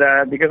 going up to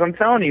that. Because I'm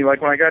telling you,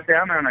 like, when I got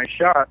down there and I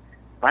shot,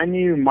 I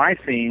knew my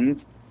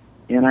scenes,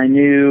 and I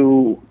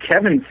knew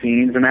Kevin's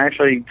scenes, and I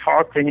actually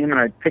talked to him, and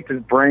I picked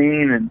his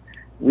brain, and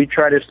we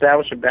tried to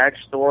establish a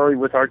backstory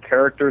with our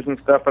characters and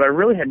stuff, but I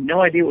really had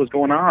no idea what was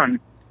going on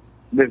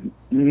with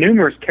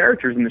numerous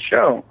characters in the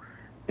show.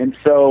 And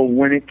so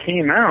when it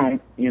came out,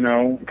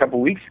 a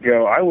couple weeks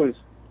ago, I was,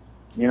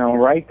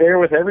 right there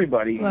with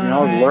everybody,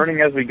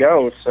 learning as we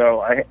go.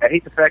 So I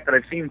hate the fact that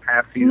I've seen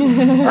past seasons,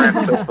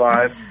 episode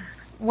 5.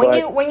 when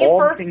you all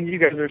first, the things you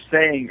guys are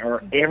saying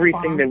are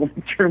everything that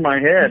went through my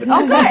head.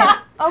 oh good,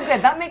 oh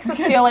good, that makes us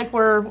feel like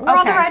we're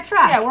on the right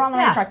track. Yeah, we're on the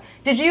right Yeah. track.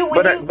 Did you?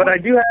 But I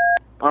do have.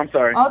 I'm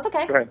sorry. Oh, it's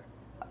okay. Go ahead.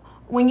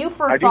 When you I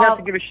first do saw, have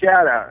to give a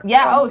shout out.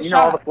 Yeah, all the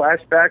shout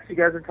flashbacks you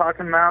guys are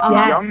talking about.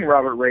 Yes. Young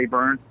Robert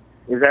Rayburn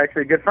is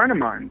actually a good friend of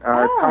mine.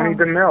 Tony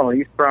DeMille.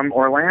 He's from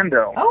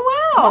Orlando.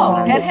 Oh,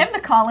 wow. Get him to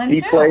call in, He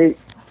too.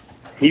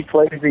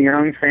 plays the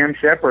young Sam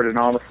Shepard in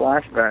all the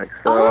flashbacks.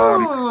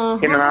 So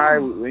him and I,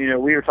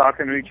 we were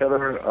talking to each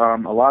other a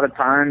lot of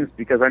times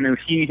because I knew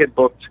he had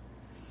booked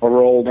a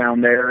role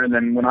down there, and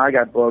then when I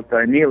got booked,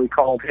 I immediately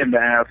called him to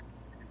ask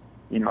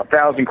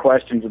 1,000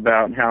 questions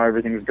about how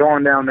everything was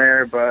going down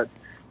there. But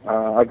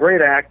a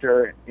great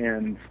actor,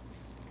 and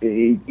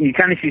you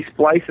kind of see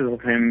splices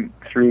of him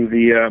through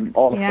the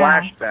all the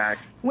flashbacks.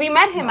 we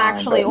met him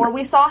actually, or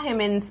we saw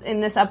him in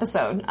this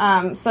episode.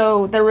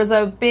 So there was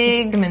a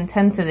big Some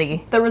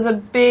intensity. there was a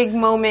big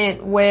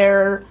moment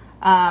where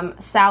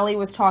Sally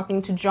was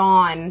talking to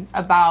John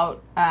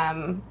about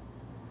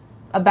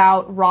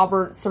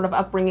Robert's sort of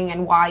upbringing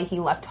and why he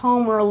left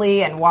home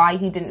early and why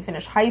he didn't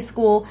finish high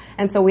school.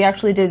 And so we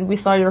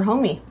saw your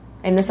homie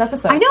in this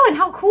episode. I know, and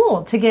how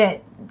cool to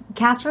get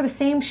cast for the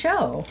same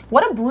show.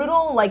 What a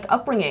brutal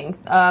upbringing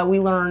we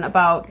learn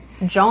about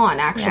John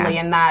actually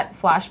in that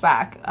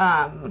flashback.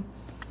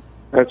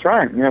 That's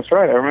right.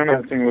 I remember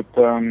that thing with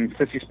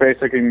Sissy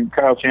Spacek and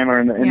Kyle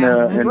Chandler in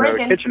the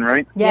Drinking. kitchen,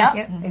 right? Yes,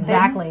 Yep.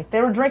 exactly. They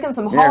were drinking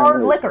some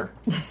hard Yeah. liquor.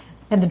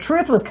 And the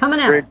truth was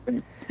coming out. Great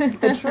thing.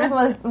 The truth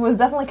was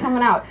definitely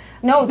coming out.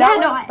 No,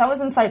 that was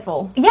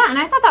insightful. Yeah, and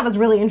I thought that was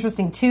really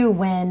interesting too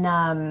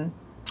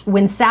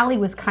when Sally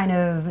was kind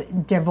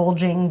of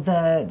divulging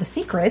the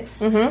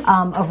secrets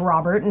of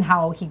Robert and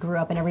how he grew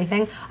up and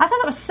everything. I thought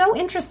that was so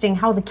interesting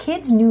how the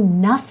kids knew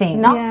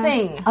nothing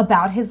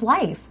about his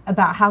life,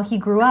 about how he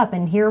grew up,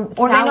 and here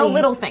Or Sally, they know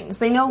little things.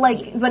 They know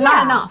but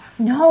not enough.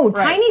 No,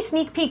 Right. tiny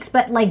sneak peeks,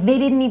 but like they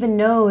didn't even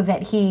know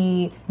that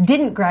he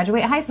didn't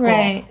graduate high school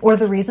Right. or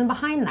the reason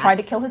behind that. Tried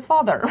to kill his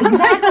father.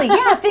 Exactly.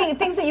 Yeah,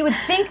 things that you would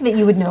think that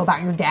you would know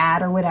about your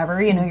dad or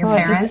whatever, your Well, it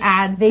parents. just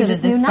adds they to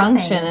just the knew nothing.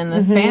 dysfunction in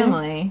this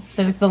family.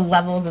 There's the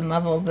levels and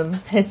levels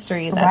of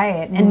history that's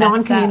Right, and messed up.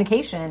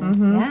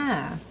 non-communication.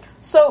 Yeah.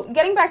 So,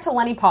 getting back to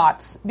Lenny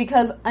Potts,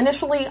 because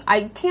initially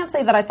I can't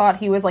say that I thought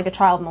he was like a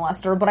child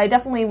molester, but I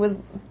definitely was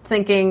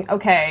thinking,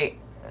 okay,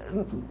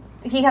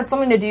 he had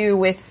something to do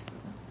with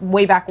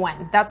way back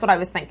when. That's what I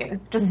was thinking.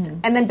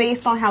 And then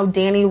based on how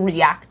Danny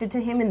reacted to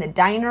him in the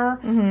diner,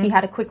 he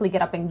had to quickly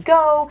get up and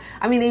go.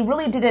 I mean, they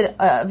really did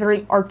a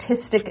very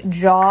artistic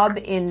job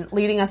in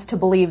leading us to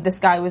believe this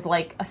guy was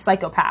like a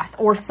psychopath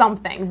or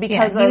something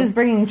because he was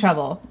bringing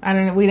trouble. I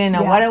don't know. We didn't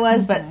know what it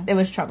was, but it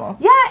was trouble.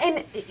 Yeah,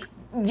 and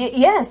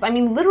yes, I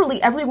mean, literally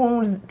everyone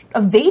was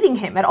evading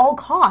him at all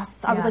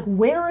costs. I was like,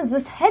 where is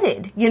this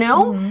headed,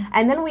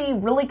 And then we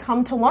really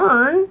come to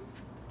learn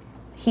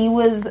he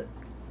was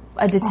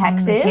a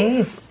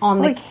detective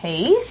on the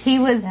case. He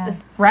was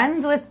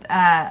friends with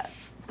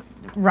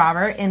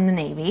Robert in the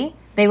Navy.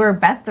 They were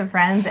best of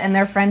friends, and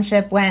their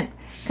friendship went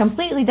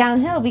completely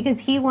downhill because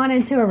he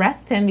wanted to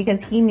arrest him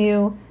because he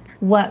knew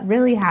what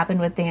really happened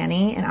with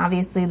Danny, and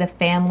obviously the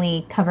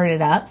family covered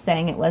it up,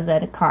 saying it was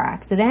a car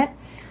accident,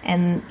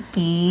 and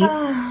he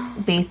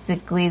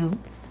basically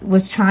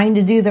was trying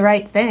to do the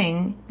right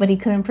thing, but he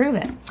couldn't prove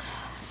it.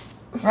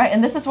 Right,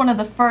 and this is one of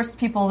the first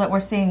people that we're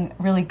seeing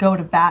really go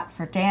to bat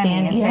for Danny.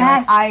 And say,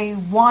 yes. I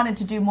wanted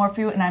to do more for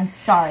you, and I'm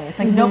sorry. It's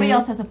like nobody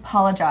else has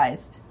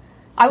apologized.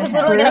 I was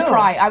literally going to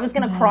cry. I was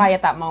going to cry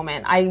at that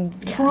moment. I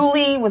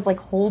truly was like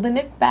holding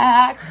it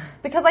back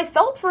because I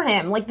felt for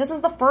him. Like, this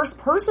is the first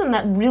person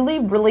that really,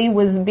 really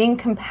was being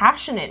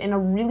compassionate in a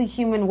really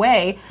human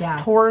way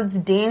towards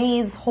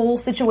Danny's whole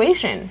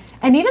situation.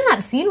 And even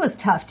that scene was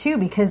tough too,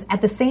 because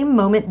at the same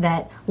moment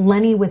that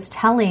Lenny was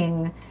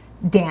telling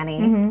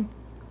Danny,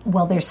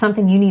 well, there's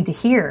something you need to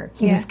hear.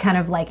 He was kind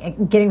of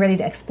like getting ready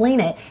to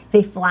explain it.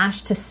 They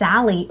flashed to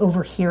Sally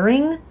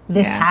overhearing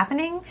this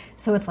happening.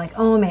 So it's like,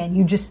 oh man,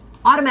 you just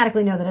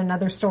automatically know that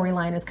another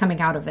storyline is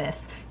coming out of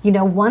this. You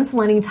know, once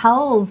Lenny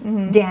tells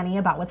Danny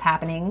about what's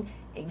happening,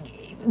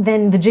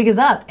 then the jig is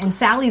up, and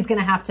Sally's going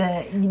to have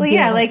to. Well,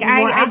 yeah, like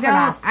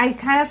I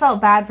kind of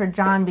felt bad for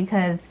John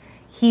because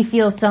he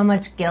feels so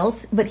much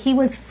guilt, but he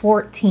was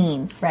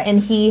 14, right? And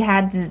he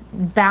had to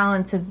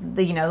balance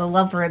the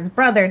love for his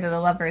brother to the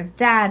love for his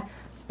dad,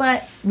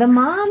 but the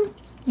mom.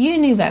 You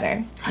knew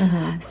better.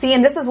 See,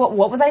 and this is what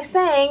was I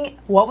saying?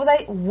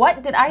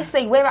 What did I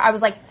say? Wait, I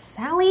was like,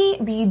 Sally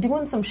be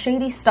doing some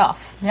shady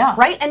stuff. Yeah.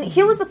 Right? And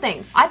here was the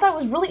thing. I thought it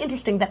was really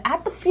interesting that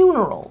at the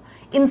funeral,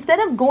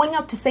 instead of going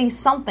up to say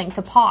something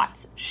to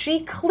Potts, she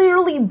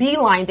clearly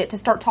beelined it to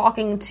start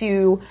talking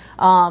to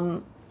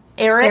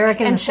Eric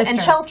and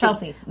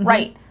Chelsea.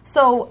 Right.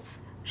 So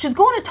she's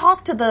going to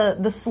talk to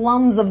the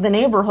slums of the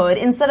neighborhood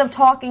instead of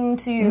talking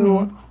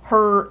to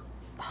her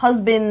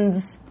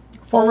husband's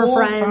former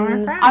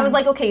friends. I was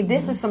like, okay,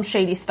 this is some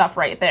shady stuff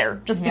right there.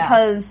 Just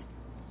because.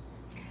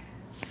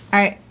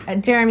 All right,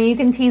 Jeremy, you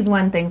can tease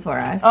one thing for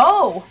us.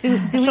 Oh, do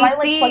should I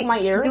plug my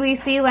ears? Do we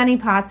see Lenny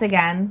Potts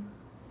again?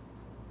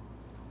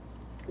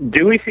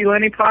 Do we see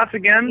Lenny Potts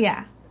again?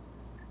 Yeah.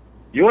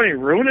 You want me to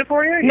ruin it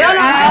for you? No. Okay,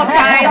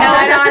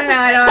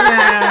 I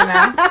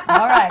don't know.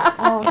 All right.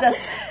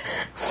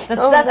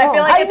 Well, I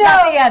feel like it's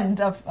not the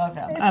end of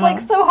no. It's like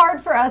so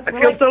hard for us. I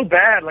feel so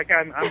bad. Like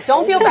I'm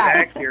don't feel bad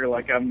back here.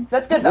 Like I'm.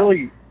 That's good though.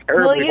 Really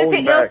terribly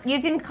holding back.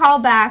 You can call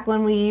back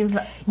when we've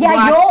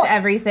watched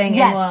everything.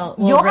 Yes, and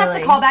we'll you'll really have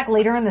to call back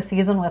later in the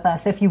season with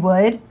us if you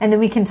would, and then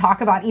we can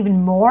talk about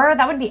even more.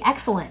 That would be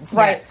excellent.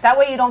 Right. Yes. That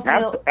way you don't feel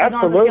you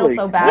don't have to feel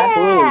so bad.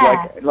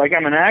 Absolutely. Like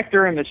I'm an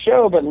actor in the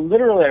show, but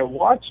literally I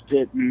watched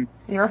it and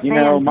you're a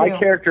fan too. My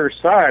character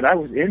side, I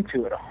was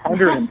into it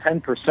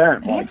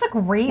 110%. It's a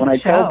great show. When I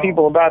tell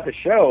people about the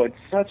show, it's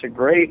such a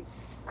great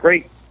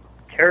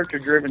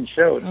character-driven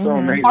show. It's so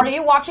amazing. Are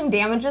you watching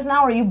Damages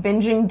now? Are you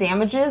binging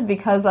Damages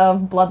because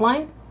of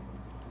Bloodline?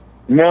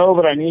 No,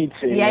 but I need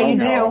to. Yeah, you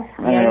do.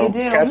 Yeah, you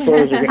do.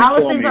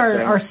 Allison's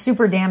our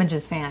super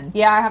Damages fan.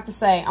 Yeah, I have to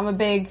say, I'm a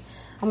big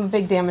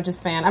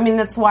Damages fan. I mean,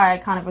 that's why I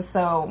kind of was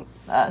so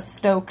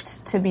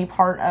stoked to be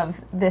part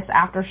of this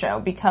after show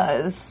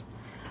because,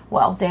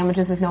 well,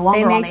 Damages is no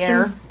longer on the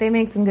air. They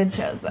make some good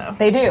shows, though.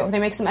 They do. They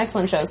make some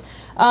excellent shows.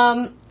 Okay.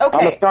 I'm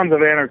a Sons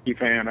of Anarchy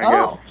fan, I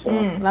guess.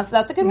 So.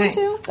 That's a good one,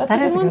 too. That's a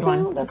good one,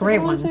 too. That's a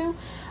great one, too.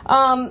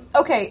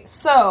 Okay,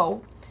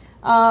 so...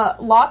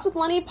 lots with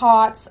Lenny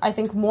Potts. I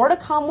think more to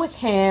come with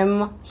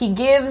him. He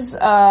gives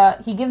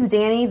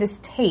Danny this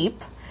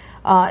tape.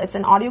 It's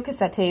an audio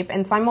cassette tape,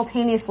 and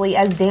simultaneously,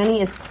 as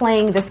Danny is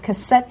playing this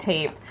cassette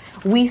tape,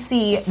 we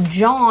see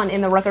John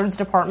in the records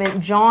department.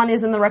 John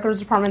is in the records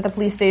department at the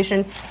police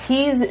station.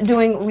 He's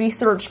doing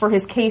research for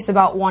his case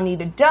about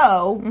Juanita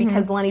Doe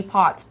because Lenny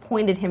Potts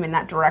pointed him in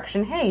that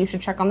direction. Hey, you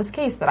should check on this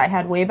case that I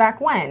had way back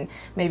when.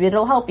 Maybe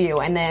it'll help you.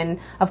 And then,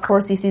 of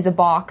course, he sees a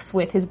box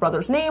with his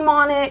brother's name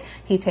on it.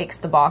 He takes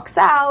the box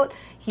out.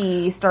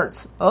 He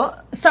starts...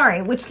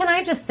 Sorry, which can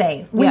I just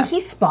say, when he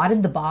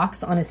spotted the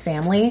box on his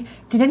family,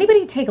 did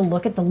anybody take a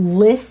look at the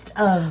list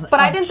of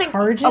charges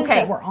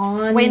that were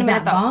on Wait a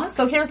minute, that box?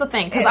 So here's the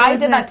thing, because I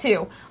did that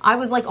too. I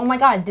was like, oh my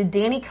god, did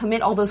Danny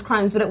commit all those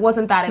crimes? But it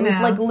wasn't that. It was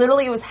like,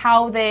 literally, it was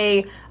how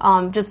they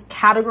just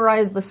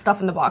categorized the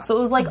stuff in the box. So it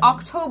was like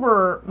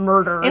October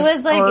murders. It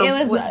was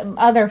like,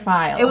 other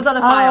files. It was other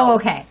files. Oh,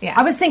 okay. Yeah.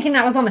 I was thinking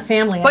that was on the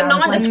family. But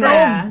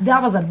nondescript.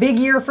 That was a big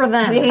year for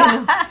them. They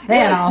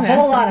had a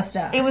whole lot of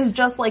stuff. It was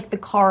just like the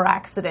car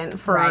accident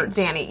for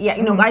Danny. Yeah,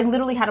 you know, I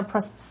literally had to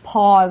press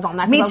pause on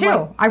that. Me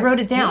too. I wrote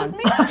it down.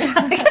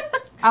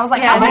 I was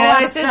like,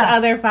 it's just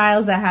other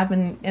files that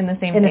happen in the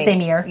same the same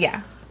year.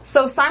 Yeah.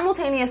 So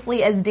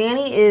simultaneously, as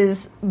Danny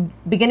is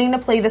beginning to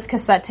play this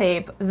cassette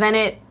tape, then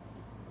it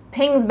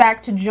pings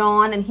back to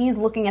John, and he's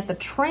looking at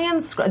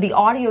the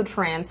audio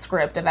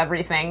transcript of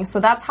everything. So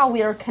that's how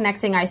we are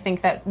connecting. I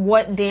think that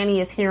what Danny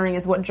is hearing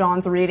is what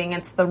John's reading.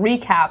 It's the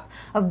recap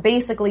of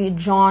basically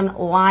John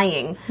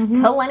lying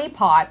to Lenny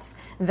Potts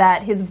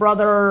that his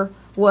brother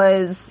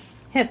was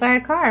hit by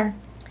a car.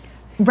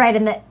 Right,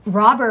 and that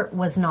Robert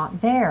was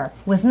not there,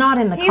 was not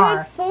in the car. He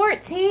was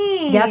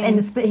 14. Yep,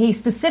 and he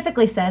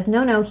specifically says,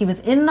 no, he was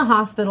in the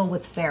hospital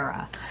with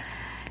Sarah.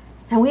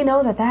 And we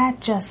know that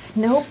just,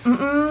 nope.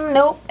 And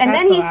That's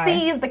then he a lie.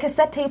 sees the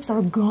cassette tapes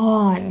are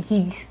gone.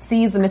 He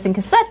sees the missing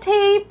cassette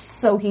tapes,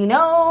 so he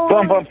knows.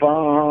 Bum, bum,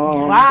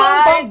 bum.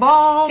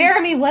 Right.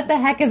 Jeremy, what the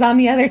heck is on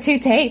the other 2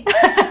 tapes?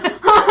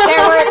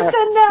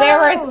 There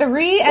were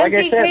 3 Like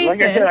empty I cases.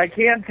 said, I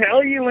can't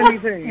tell you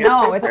anything.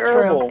 No, it's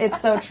terrible. true. It's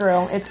so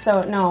true. It's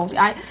so, no.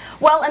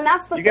 And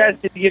that's the You thing.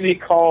 guys need to give me a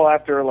call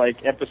after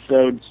like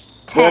episode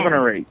 10. 7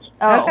 or 8.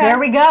 Oh, Okay. There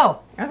we go.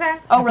 Okay.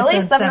 Oh, really?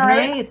 Episode 7 or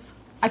 8?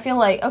 I feel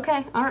like,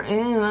 okay. All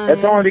right.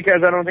 That's only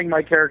because I don't think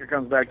my character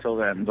comes back till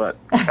then. But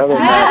other than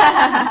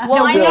that,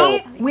 Well, I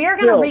know. We are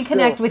going to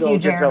reconnect with you,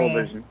 good Jeremy.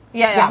 television.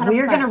 Yeah, We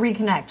are 100%. going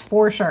to reconnect,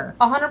 for sure.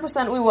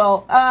 100% we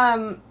will.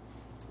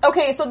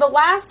 Okay, so the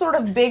last sort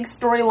of big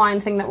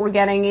storyline thing that we're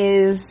getting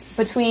is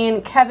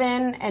between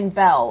Kevin and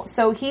Belle.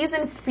 So he's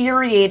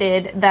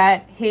infuriated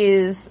that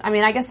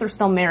I guess they're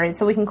still married,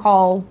 so we can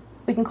call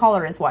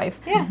her his wife.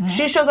 Yeah.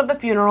 She shows up at the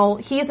funeral.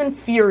 He's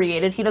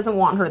infuriated. He doesn't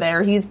want her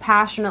there. He's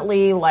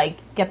passionately like,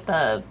 get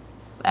the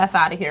F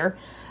out of here.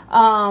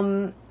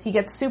 He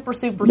gets super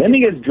Then he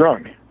gets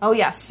drunk. Oh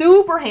yeah,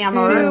 super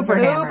hammered.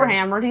 Super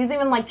hammered. He's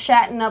even like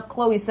chatting up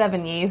Chloe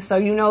Sevigny, so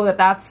you know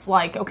that's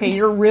like, okay,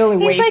 you're really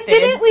He's wasted. like,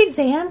 didn't we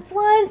dance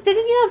once?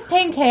 Didn't you have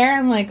pink hair?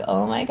 I'm like,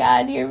 oh my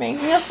god, you're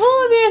making a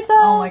fool of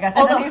yourself. Oh my god.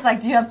 And then he's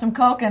like, do you have some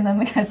Coke? And then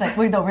the guy's like,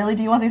 wait, no, really?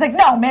 Do you want some? He's like,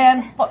 no,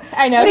 man.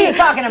 I know. What are you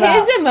talking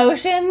about? His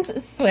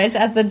emotions switch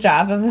at the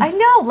drop of his... I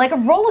know, like a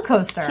roller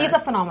coaster. He's a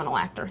phenomenal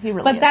actor. He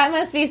really But is. that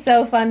must be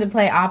so fun to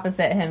play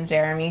opposite him,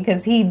 Jeremy,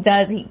 because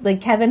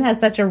Kevin has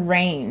such a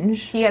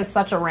range. He has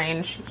such a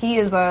range. He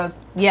is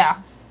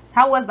yeah.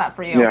 How was that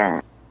for you?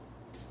 Yeah.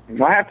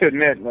 Well, I have to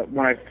admit,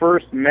 when I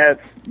first met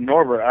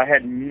Norbert, I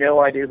had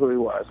no idea who he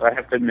was. I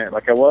have to admit,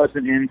 like I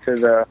wasn't into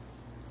the,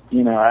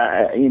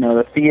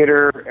 the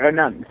theater,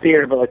 not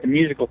theater, but like the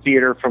musical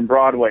theater from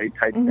Broadway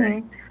type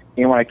thing.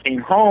 And when I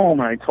came home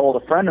and I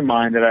told a friend of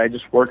mine that I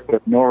just worked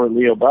with Norbert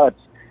Leo Butz,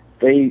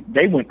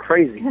 they went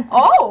crazy.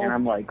 Oh, And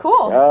I'm like,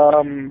 cool.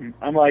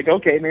 I'm like,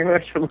 okay, maybe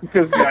I should look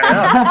this guy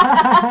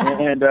up.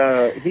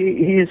 And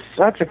he's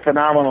such a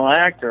phenomenal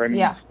actor. I mean,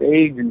 Yeah.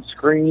 stage and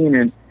screen,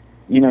 and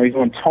he's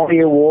won Tony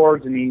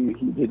Awards, and he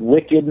did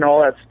Wicked and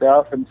all that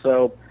stuff. And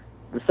so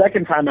the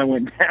second time I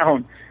went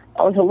down,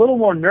 I was a little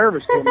more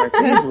nervous doing my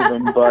things with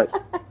him,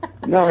 but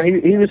no,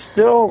 he was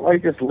still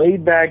like this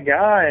laid back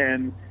guy,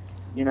 and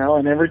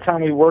and every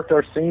time we worked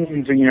our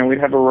scenes, we'd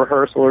have a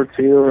rehearsal or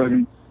two,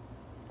 and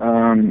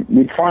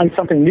we'd find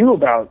something new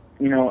about,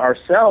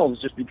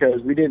 ourselves just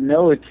because we didn't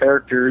know the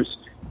characters,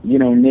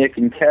 Nick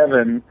and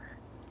Kevin.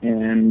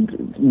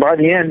 And by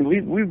the end,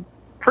 we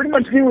pretty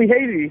much knew we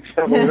hated each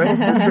other,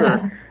 that's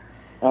for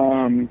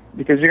sure.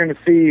 Because you're going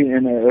to see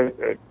in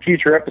a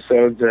future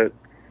episodes that,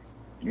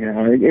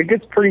 it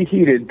gets pretty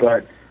heated,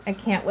 but I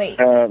can't wait.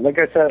 like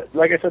I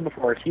said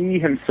before, he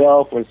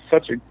himself was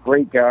such a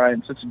great guy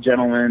and such a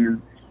gentleman,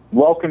 and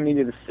welcomed me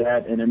to the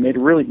set, and it made it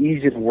really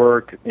easy to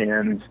work,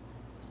 and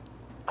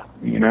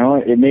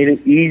it made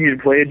it easy to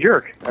play a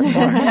jerk. That's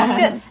fine. That's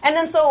good. And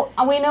then so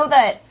we know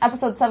that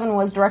episode 7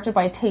 was directed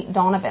by Tate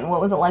Donovan.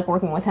 What was it like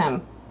working with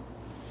him?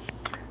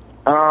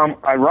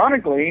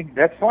 Ironically,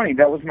 that's funny.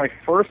 That was my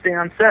first day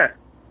on set.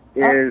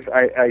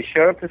 I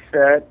showed up to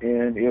set,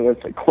 and it was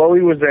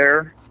Chloe was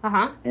there,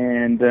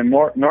 and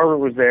Norbert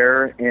was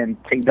there,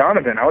 and Tate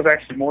Donovan. I was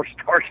actually more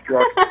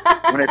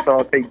starstruck when I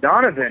saw Tate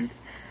Donovan,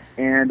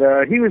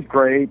 and he was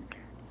great.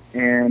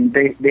 And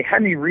they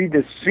had me read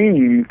this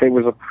scene. There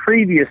was a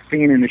previous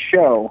scene in the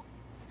show,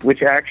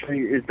 which actually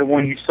is the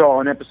one you saw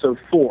in episode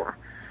 4.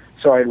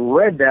 So I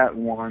read that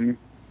one,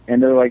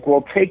 and they're like,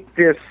 well, take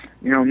this,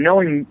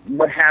 knowing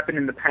what happened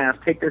in the past,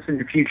 take this in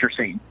the future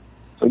scene.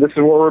 So this is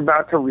what we're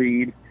about to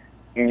read.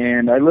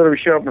 And I literally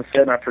showed up on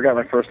set, and I forgot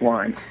my first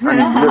line. I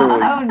mean,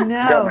 literally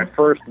forgot my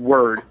first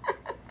word.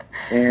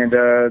 And,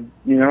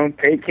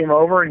 Tate came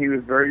over, and he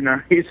was very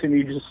nice, and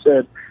he just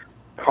said,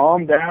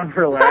 calm down,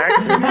 relax.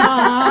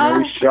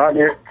 And, we shot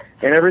it,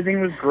 and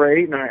everything was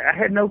great. And I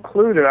had no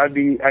clue that I'd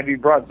be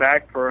brought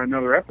back for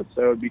another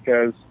episode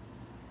because,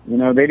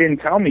 they didn't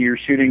tell me you're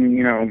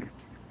shooting,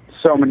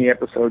 so many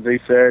episodes. They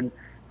said,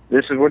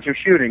 this is what you're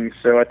shooting.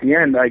 So at the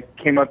end, I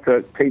came up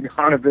to Tate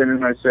Donovan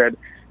and I said,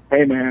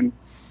 hey, man,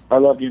 I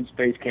love you in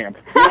Space Camp.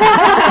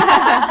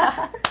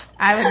 I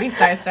would be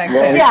starstruck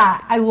too. Yeah,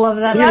 I love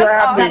that.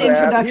 That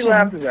introduction. He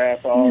laughed his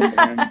ass off,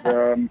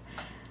 and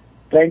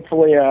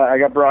thankfully I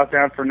got brought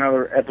down for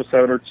another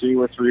episode or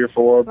 2 or 3 or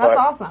 4. That's but,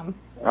 awesome.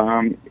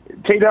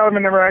 Tate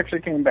Donovan never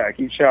actually came back.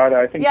 He shot,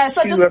 I think, Yeah,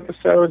 so 2 just-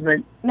 episodes.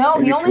 No,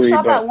 maybe he only 3,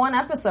 shot but- that one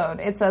episode.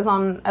 It says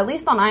at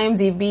least on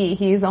IMDb,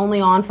 he's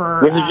only on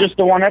for... Was it just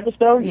the one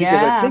episode? Yeah.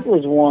 Because I think it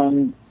was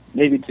 1,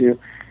 maybe 2.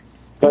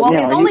 But, Well, you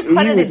he's know, only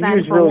credited he then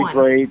was for really 1.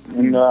 great,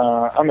 and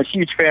I'm a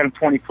huge fan of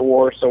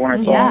 24, so when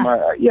I saw him,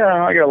 I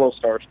got a little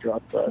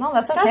starstruck. But No,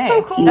 that's okay. That's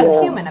so cool. That's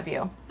Yeah. human of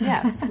you.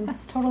 Yes,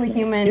 it's totally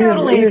human.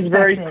 Totally he was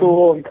very expected.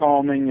 cool and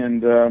calming,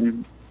 and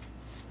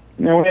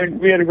you know,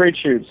 we had a great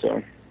shoot.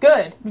 So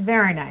Good.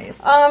 Very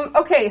nice.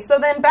 Okay, so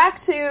then back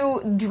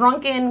to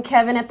drunken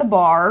Kevin at the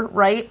bar,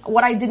 right?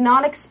 What I did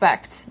not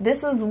expect,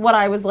 this is what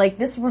I was like,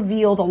 this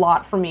revealed a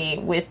lot for me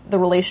with the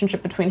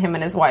relationship between him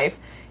and his wife.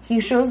 He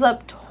shows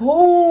up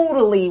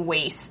totally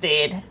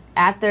wasted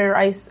at their,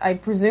 I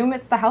presume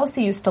it's the house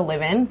he used to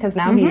live in, because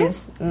now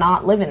he's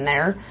not living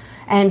there.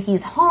 And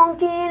he's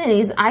honking,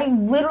 and I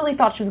literally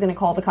thought she was going to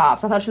call the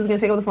cops. I thought she was going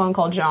to pick up the phone and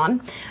call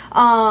John,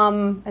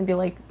 and be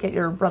like, get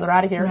your brother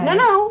out of here. Right.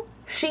 No.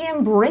 She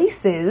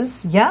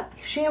embraces. Yep.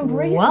 She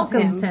embraces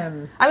Welcomes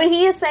him. I mean,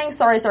 he is saying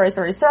sorry,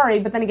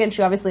 but then again,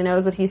 she obviously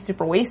knows that he's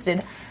super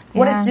wasted.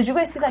 Yeah. Did you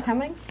guys see that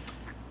coming?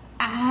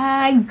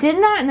 I did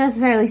not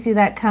necessarily see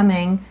that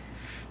coming,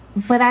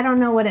 but I don't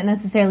know what it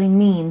necessarily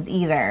means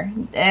either.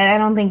 I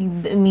don't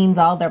think it means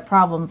all their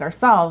problems are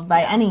solved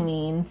by any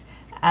means.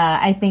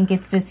 I think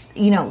it's just,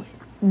 you know,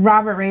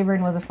 Robert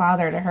Rayburn was a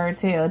father to her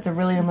too. It's a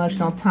really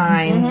emotional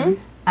time.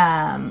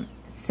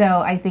 So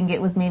I think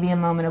it was maybe a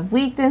moment of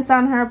weakness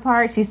on her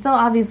part. She still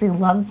obviously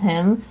loves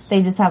him.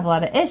 They just have a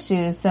lot of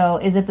issues. So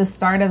is it the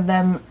start of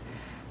them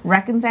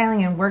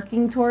reconciling and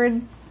working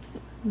towards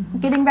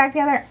getting back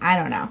together? I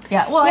don't know.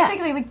 Yeah, well, I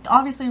think they like,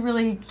 obviously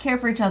really care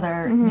for each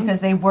other because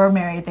they were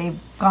married. They've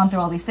gone through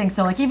all these things.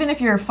 So, like, even if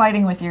you're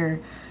fighting with your,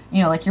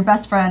 you know, like your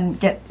best friend,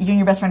 you and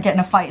your best friend get in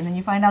a fight, and then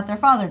you find out their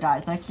father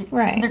dies, like,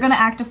 Right. they're going to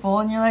act a fool,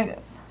 and you're like,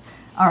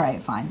 all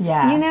right, fine.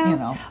 Yeah. You know? You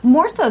know.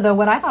 More so, though,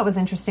 what I thought was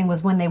interesting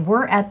was when they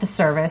were at the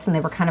service and they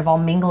were kind of all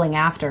mingling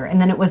after,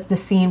 and then it was the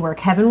scene where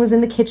Kevin was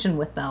in the kitchen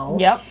with Belle.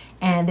 Yep.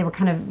 And they were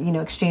kind of, you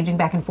know, exchanging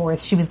back and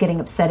forth. She was getting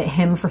upset at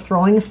him for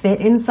throwing a fit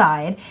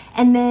inside.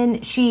 And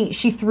then she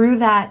threw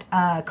that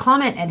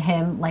comment at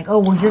him, like, oh,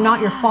 well, you're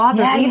not your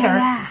father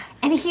either.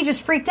 And he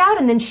just freaked out,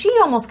 and then she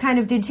almost kind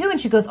of did too, and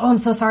she goes, oh, I'm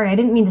so sorry, I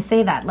didn't mean to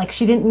say that. Like,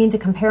 she didn't mean to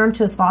compare him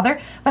to his father,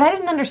 but I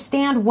didn't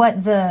understand why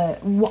the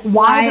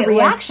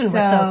reaction was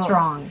so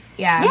strong.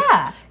 Yeah.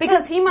 Yeah.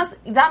 Because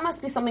that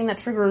must be something that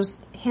triggers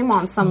him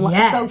on some level.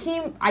 Yes.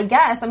 So I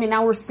guess, I mean,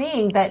 now we're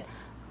seeing that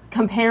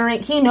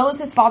he knows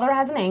his father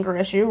has an anger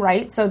issue,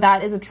 right? So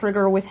that is a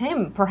trigger with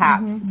him,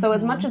 perhaps. So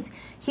as much as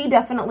he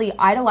definitely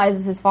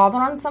idolizes his father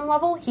on some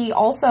level, he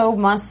also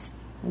must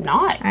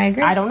not. I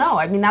agree. I don't know.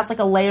 I mean, that's like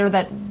a layer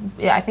that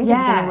I think is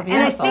going to reveal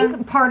and I itself.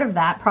 think part of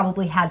that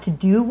probably had to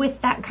do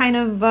with that kind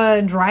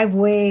of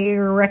driveway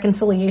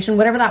reconciliation,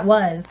 whatever that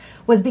was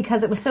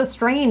because it was so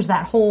strange,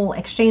 that whole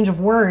exchange of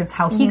words,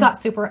 how he got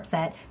super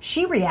upset,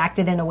 she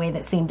reacted in a way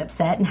that seemed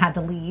upset and had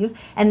to leave,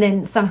 and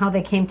then somehow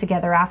they came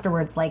together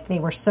afterwards like they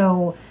were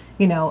so,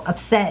 you know,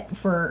 upset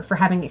for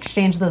having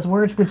exchanged those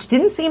words, which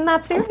didn't seem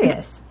that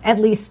serious, at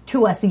least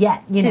to us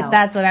yet, you know.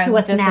 That's what I to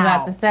was us just now.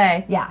 about to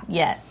say. Yeah.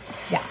 Yet.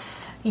 Yeah.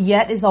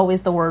 Yet is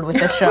always the word with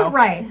this show.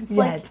 Right. It's Yet.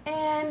 like,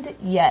 and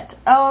yet.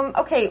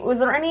 Okay, was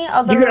there any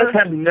other... you guys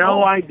have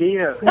no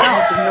idea.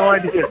 No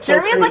idea. It's so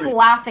Jeremy is like crazy.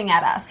 laughing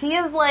at us. He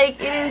is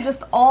like, it is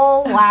just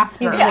all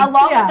laughter. Yeah,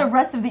 along Yeah. with the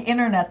rest of the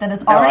internet that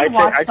has No, already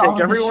watched I all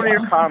take of every the one show. of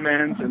your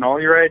comments and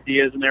all your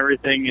ideas and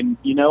everything, and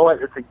you know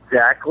what? It's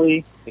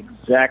exactly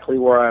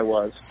where I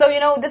was. So, you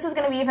know, this is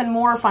going to be even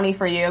more funny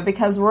for you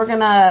because we're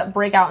going to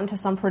break out into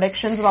some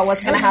predictions about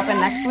what's going to happen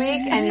next week,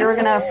 and you're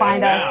going to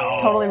find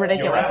us totally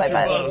ridiculous, I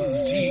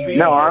bet.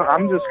 No,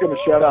 I'm just going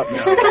to shut up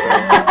now.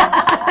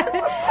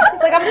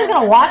 It's like, I'm just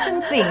going to watch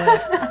and see.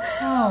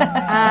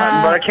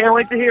 But I can't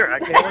wait to hear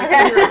it.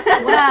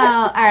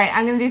 Well, all right.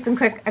 I'm going to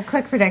do a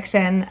quick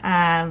prediction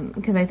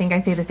because I think I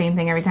say the same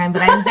thing every time.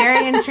 But I'm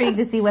very intrigued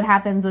to see what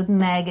happens with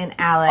Meg and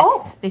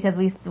Alex because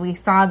we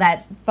saw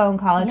that phone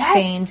call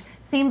exchange.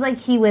 Seems like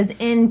he was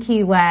in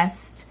Key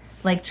West,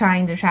 like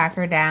trying to track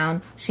her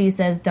down. She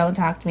says, "Don't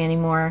talk to me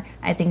anymore."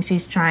 I think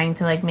she's trying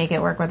to like make it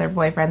work with her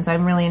boyfriend. So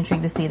I'm really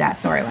intrigued to see that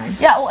storyline.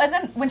 Yeah, well, and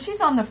then when she's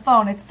on the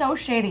phone, it's so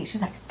shady.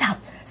 She's like, stop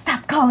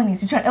calling me.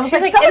 She's like in the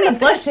somebody's gonna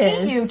bushes.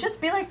 see you.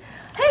 Just be like,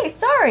 hey,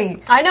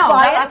 sorry. I know.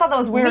 Quiet. I thought that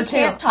was weird, We too.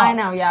 can't talk. I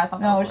know, yeah, I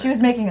thought that No, was weird. she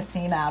was making a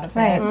scene out of it.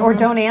 Right. Or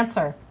don't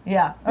answer.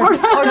 Yeah. Or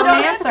don't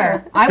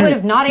answer. I would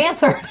have not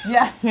answered.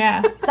 Yes.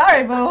 Yeah.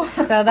 Sorry, boo.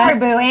 So Sorry, that's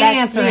boo, ain't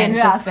that's answering.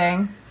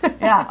 interesting.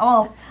 Yeah,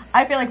 well,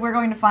 I feel like we're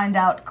going to find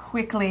out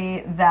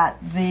quickly that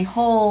the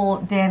whole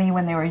Danny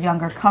when they were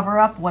younger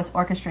cover-up was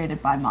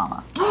orchestrated by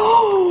Mama. Good.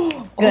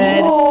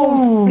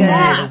 Oh, Good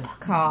snap.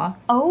 call.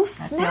 Oh, I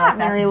feel snap, like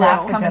Mary Lou.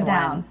 that's a coming good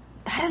down. one.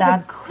 That is That-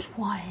 a good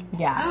one.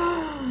 Yeah.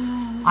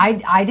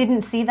 I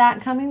didn't see that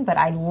coming, but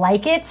I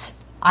like it.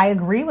 I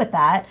agree with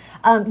that.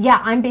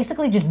 Yeah, I'm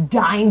basically just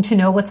dying to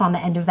know what's on the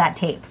end of that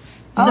tape.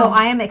 So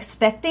I am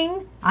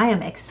expecting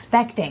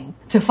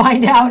to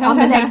find out on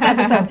the next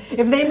episode.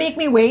 If they make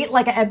me wait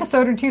like an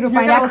episode or two to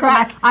find out,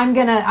 I'm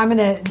gonna,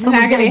 someone's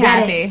not gonna be get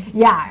happy. it.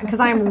 Yeah, because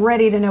I'm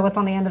ready to know what's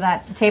on the end of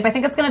that tape. I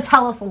think it's gonna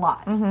tell us a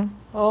lot.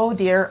 Oh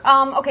dear.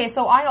 Okay,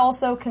 so I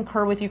also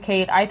concur with you,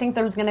 Kate. I think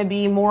there's going to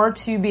be more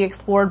to be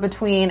explored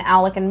between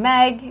Alec and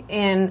Meg,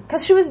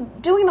 because she was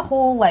doing the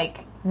whole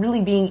like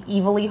really being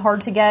evilly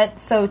hard to get.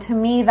 So to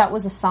me, that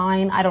was a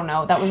sign. I don't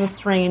know. That was a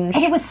strange.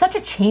 And it was such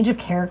a change of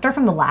character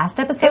from the last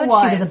episode. It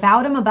was. She was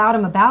about him.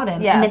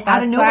 Yes. And then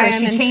out of nowhere,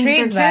 she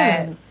changed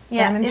her tune.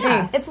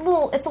 Yeah, it's a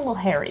little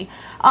hairy.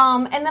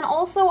 And then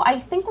also, I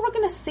think we're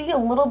going to see a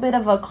little bit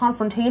of a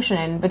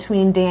confrontation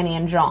between Danny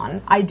and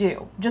John. I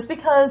do. Just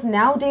because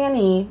now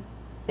Danny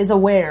is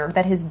aware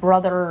that his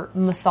brother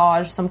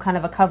massaged some kind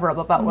of a cover-up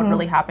about what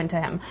really happened to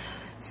him.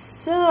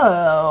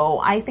 So,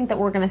 I think that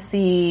we're going to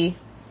see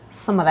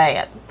some of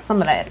that.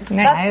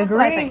 I agree.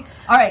 What I think.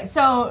 All right,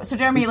 so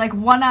Jeremy, like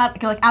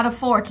out of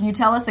 4, can you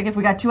tell us like if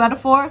we got 2 out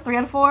of 4, 3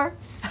 out of 4?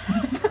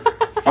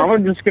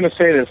 I'm just going to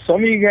say this. Some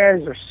of you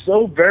guys are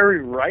so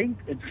very right,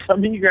 and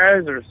some of you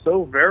guys are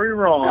so very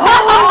wrong.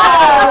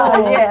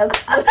 Oh, yes.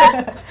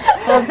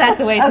 We'll just have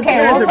to wait.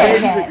 Okay, we'll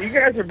take it. You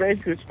guys are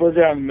basically split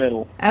down the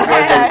middle.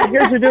 Okay. You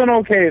guys are doing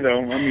okay,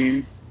 though. I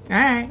mean... All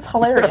right. It's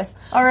hilarious.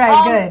 All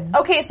right, good.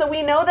 Okay, so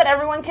we know that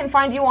everyone can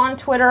find you on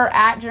Twitter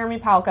at Jeremy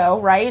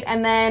Palco, right?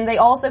 And then they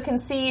also can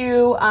see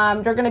you.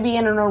 They're going to be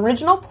in an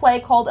original play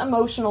called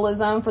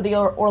Emotionalism for the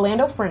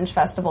Orlando Fringe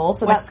Festival.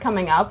 So that's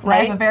coming up,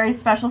 right? I have a very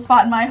special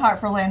spot in my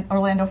heart for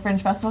Orlando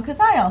Fringe Festival because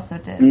I also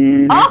did.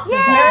 Oh,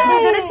 Mary Lou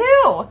did it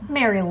too.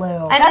 Mary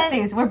Lou. And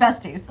Besties, we're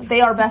besties.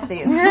 They are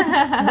besties.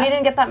 We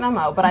didn't get that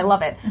memo, but I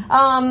love it.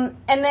 And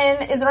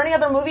then, is there any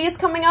other movies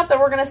coming up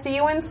that we're going to see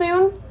you in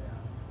soon?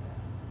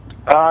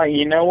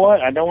 You know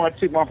what? I don't want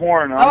to toot my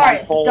horn. All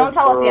right, don't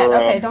tell us yet.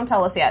 Okay, don't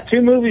tell us yet. 2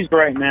 movies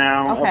right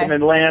now up in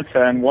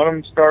Atlanta, and one of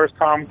them stars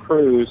Tom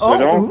Cruise.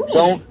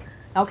 So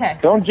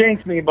don't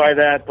jinx me by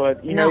that.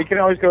 But you know, you can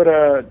always go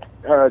to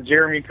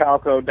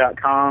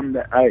JeremyPalco.com.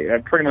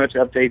 I pretty much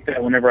update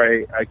that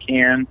whenever I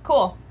can.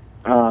 Cool.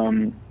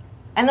 And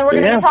then we're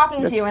going to be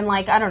talking to you in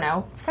like, I don't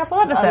know, a couple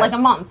episodes, like a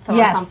month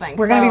or something.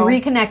 We're going to be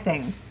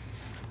reconnecting.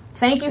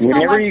 Thank you so much.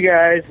 Whenever you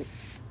guys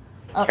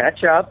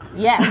catch up,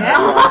 yes,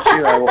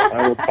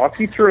 I will talk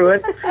you through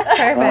it.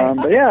 Perfect.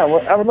 But yeah,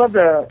 I would love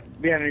to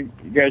be on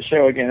you guys'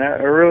 show again.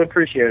 I really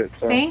appreciate it.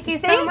 So. Thank you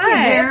so much.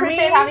 We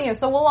appreciate having you.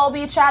 So we'll all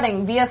be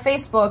chatting via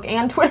Facebook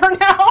and Twitter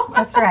now.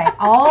 That's right.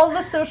 All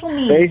the social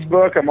media.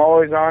 Facebook, I'm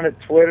always on it.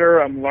 Twitter,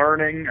 I'm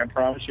learning. I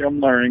promise you I'm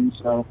learning.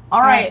 So.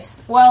 All right.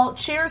 Well,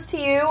 cheers to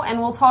you, and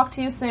we'll talk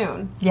to you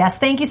soon. Yes,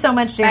 thank you so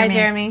much, Jeremy. Bye,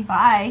 Jeremy.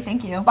 Bye,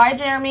 thank you. Bye,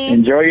 Jeremy.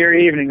 Enjoy your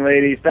evening,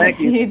 ladies.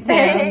 Thank you. You too.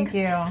 Thanks. Thank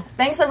you.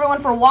 Thanks,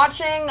 everyone, for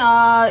watching.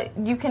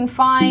 You can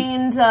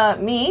find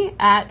me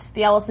at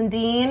the Allison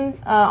Dean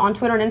on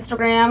Twitter and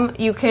Instagram.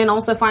 You can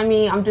also find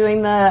me. I'm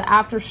doing the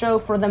after show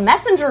for The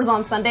Messengers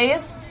on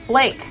Sundays.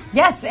 Blake.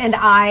 Yes, and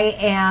I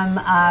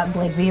am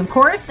Blake V, of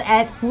course,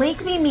 at Blake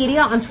V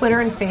Media on Twitter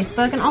and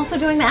Facebook, and also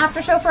doing the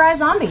after show for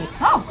iZombie.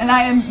 Oh, and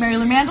I am Mary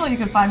Lou Mandel. You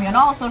can find me on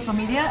all social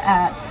media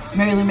at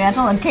Mary Lou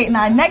Mandel. And Kate and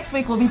I next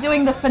week will be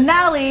doing the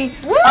finale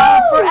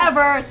of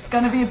Forever. It's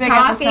going to be a big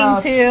Talking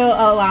episode. to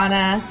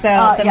Olana,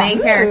 the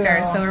main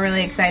character. So we're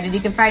really excited.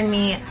 You can find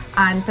me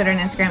on Twitter and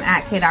Instagram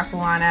at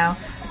KDocFulano.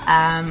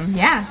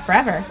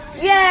 Forever.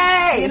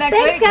 Yay! See you next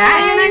Thanks, week.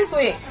 guys. See you next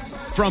week.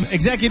 From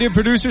executive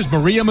producers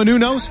Maria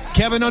Menounos,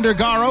 Kevin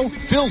Undergaro,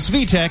 Phil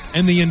Svitek,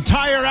 and the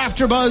entire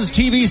AfterBuzz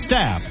TV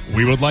staff,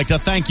 we would like to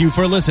thank you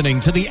for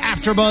listening to the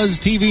AfterBuzz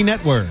TV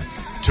network.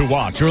 To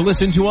watch or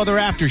listen to other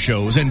after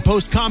shows and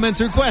post comments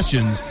or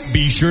questions,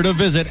 be sure to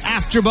visit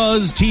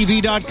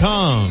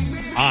AfterBuzzTV.com.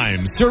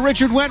 I'm Sir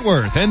Richard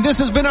Wentworth, and this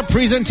has been a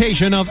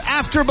presentation of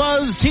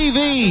AfterBuzz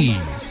TV. See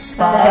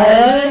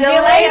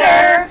you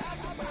later.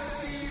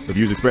 The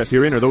views expressed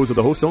herein are those of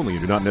the host only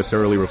and do not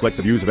necessarily reflect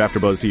the views of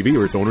AfterBuzz TV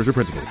or its owners or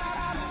principals.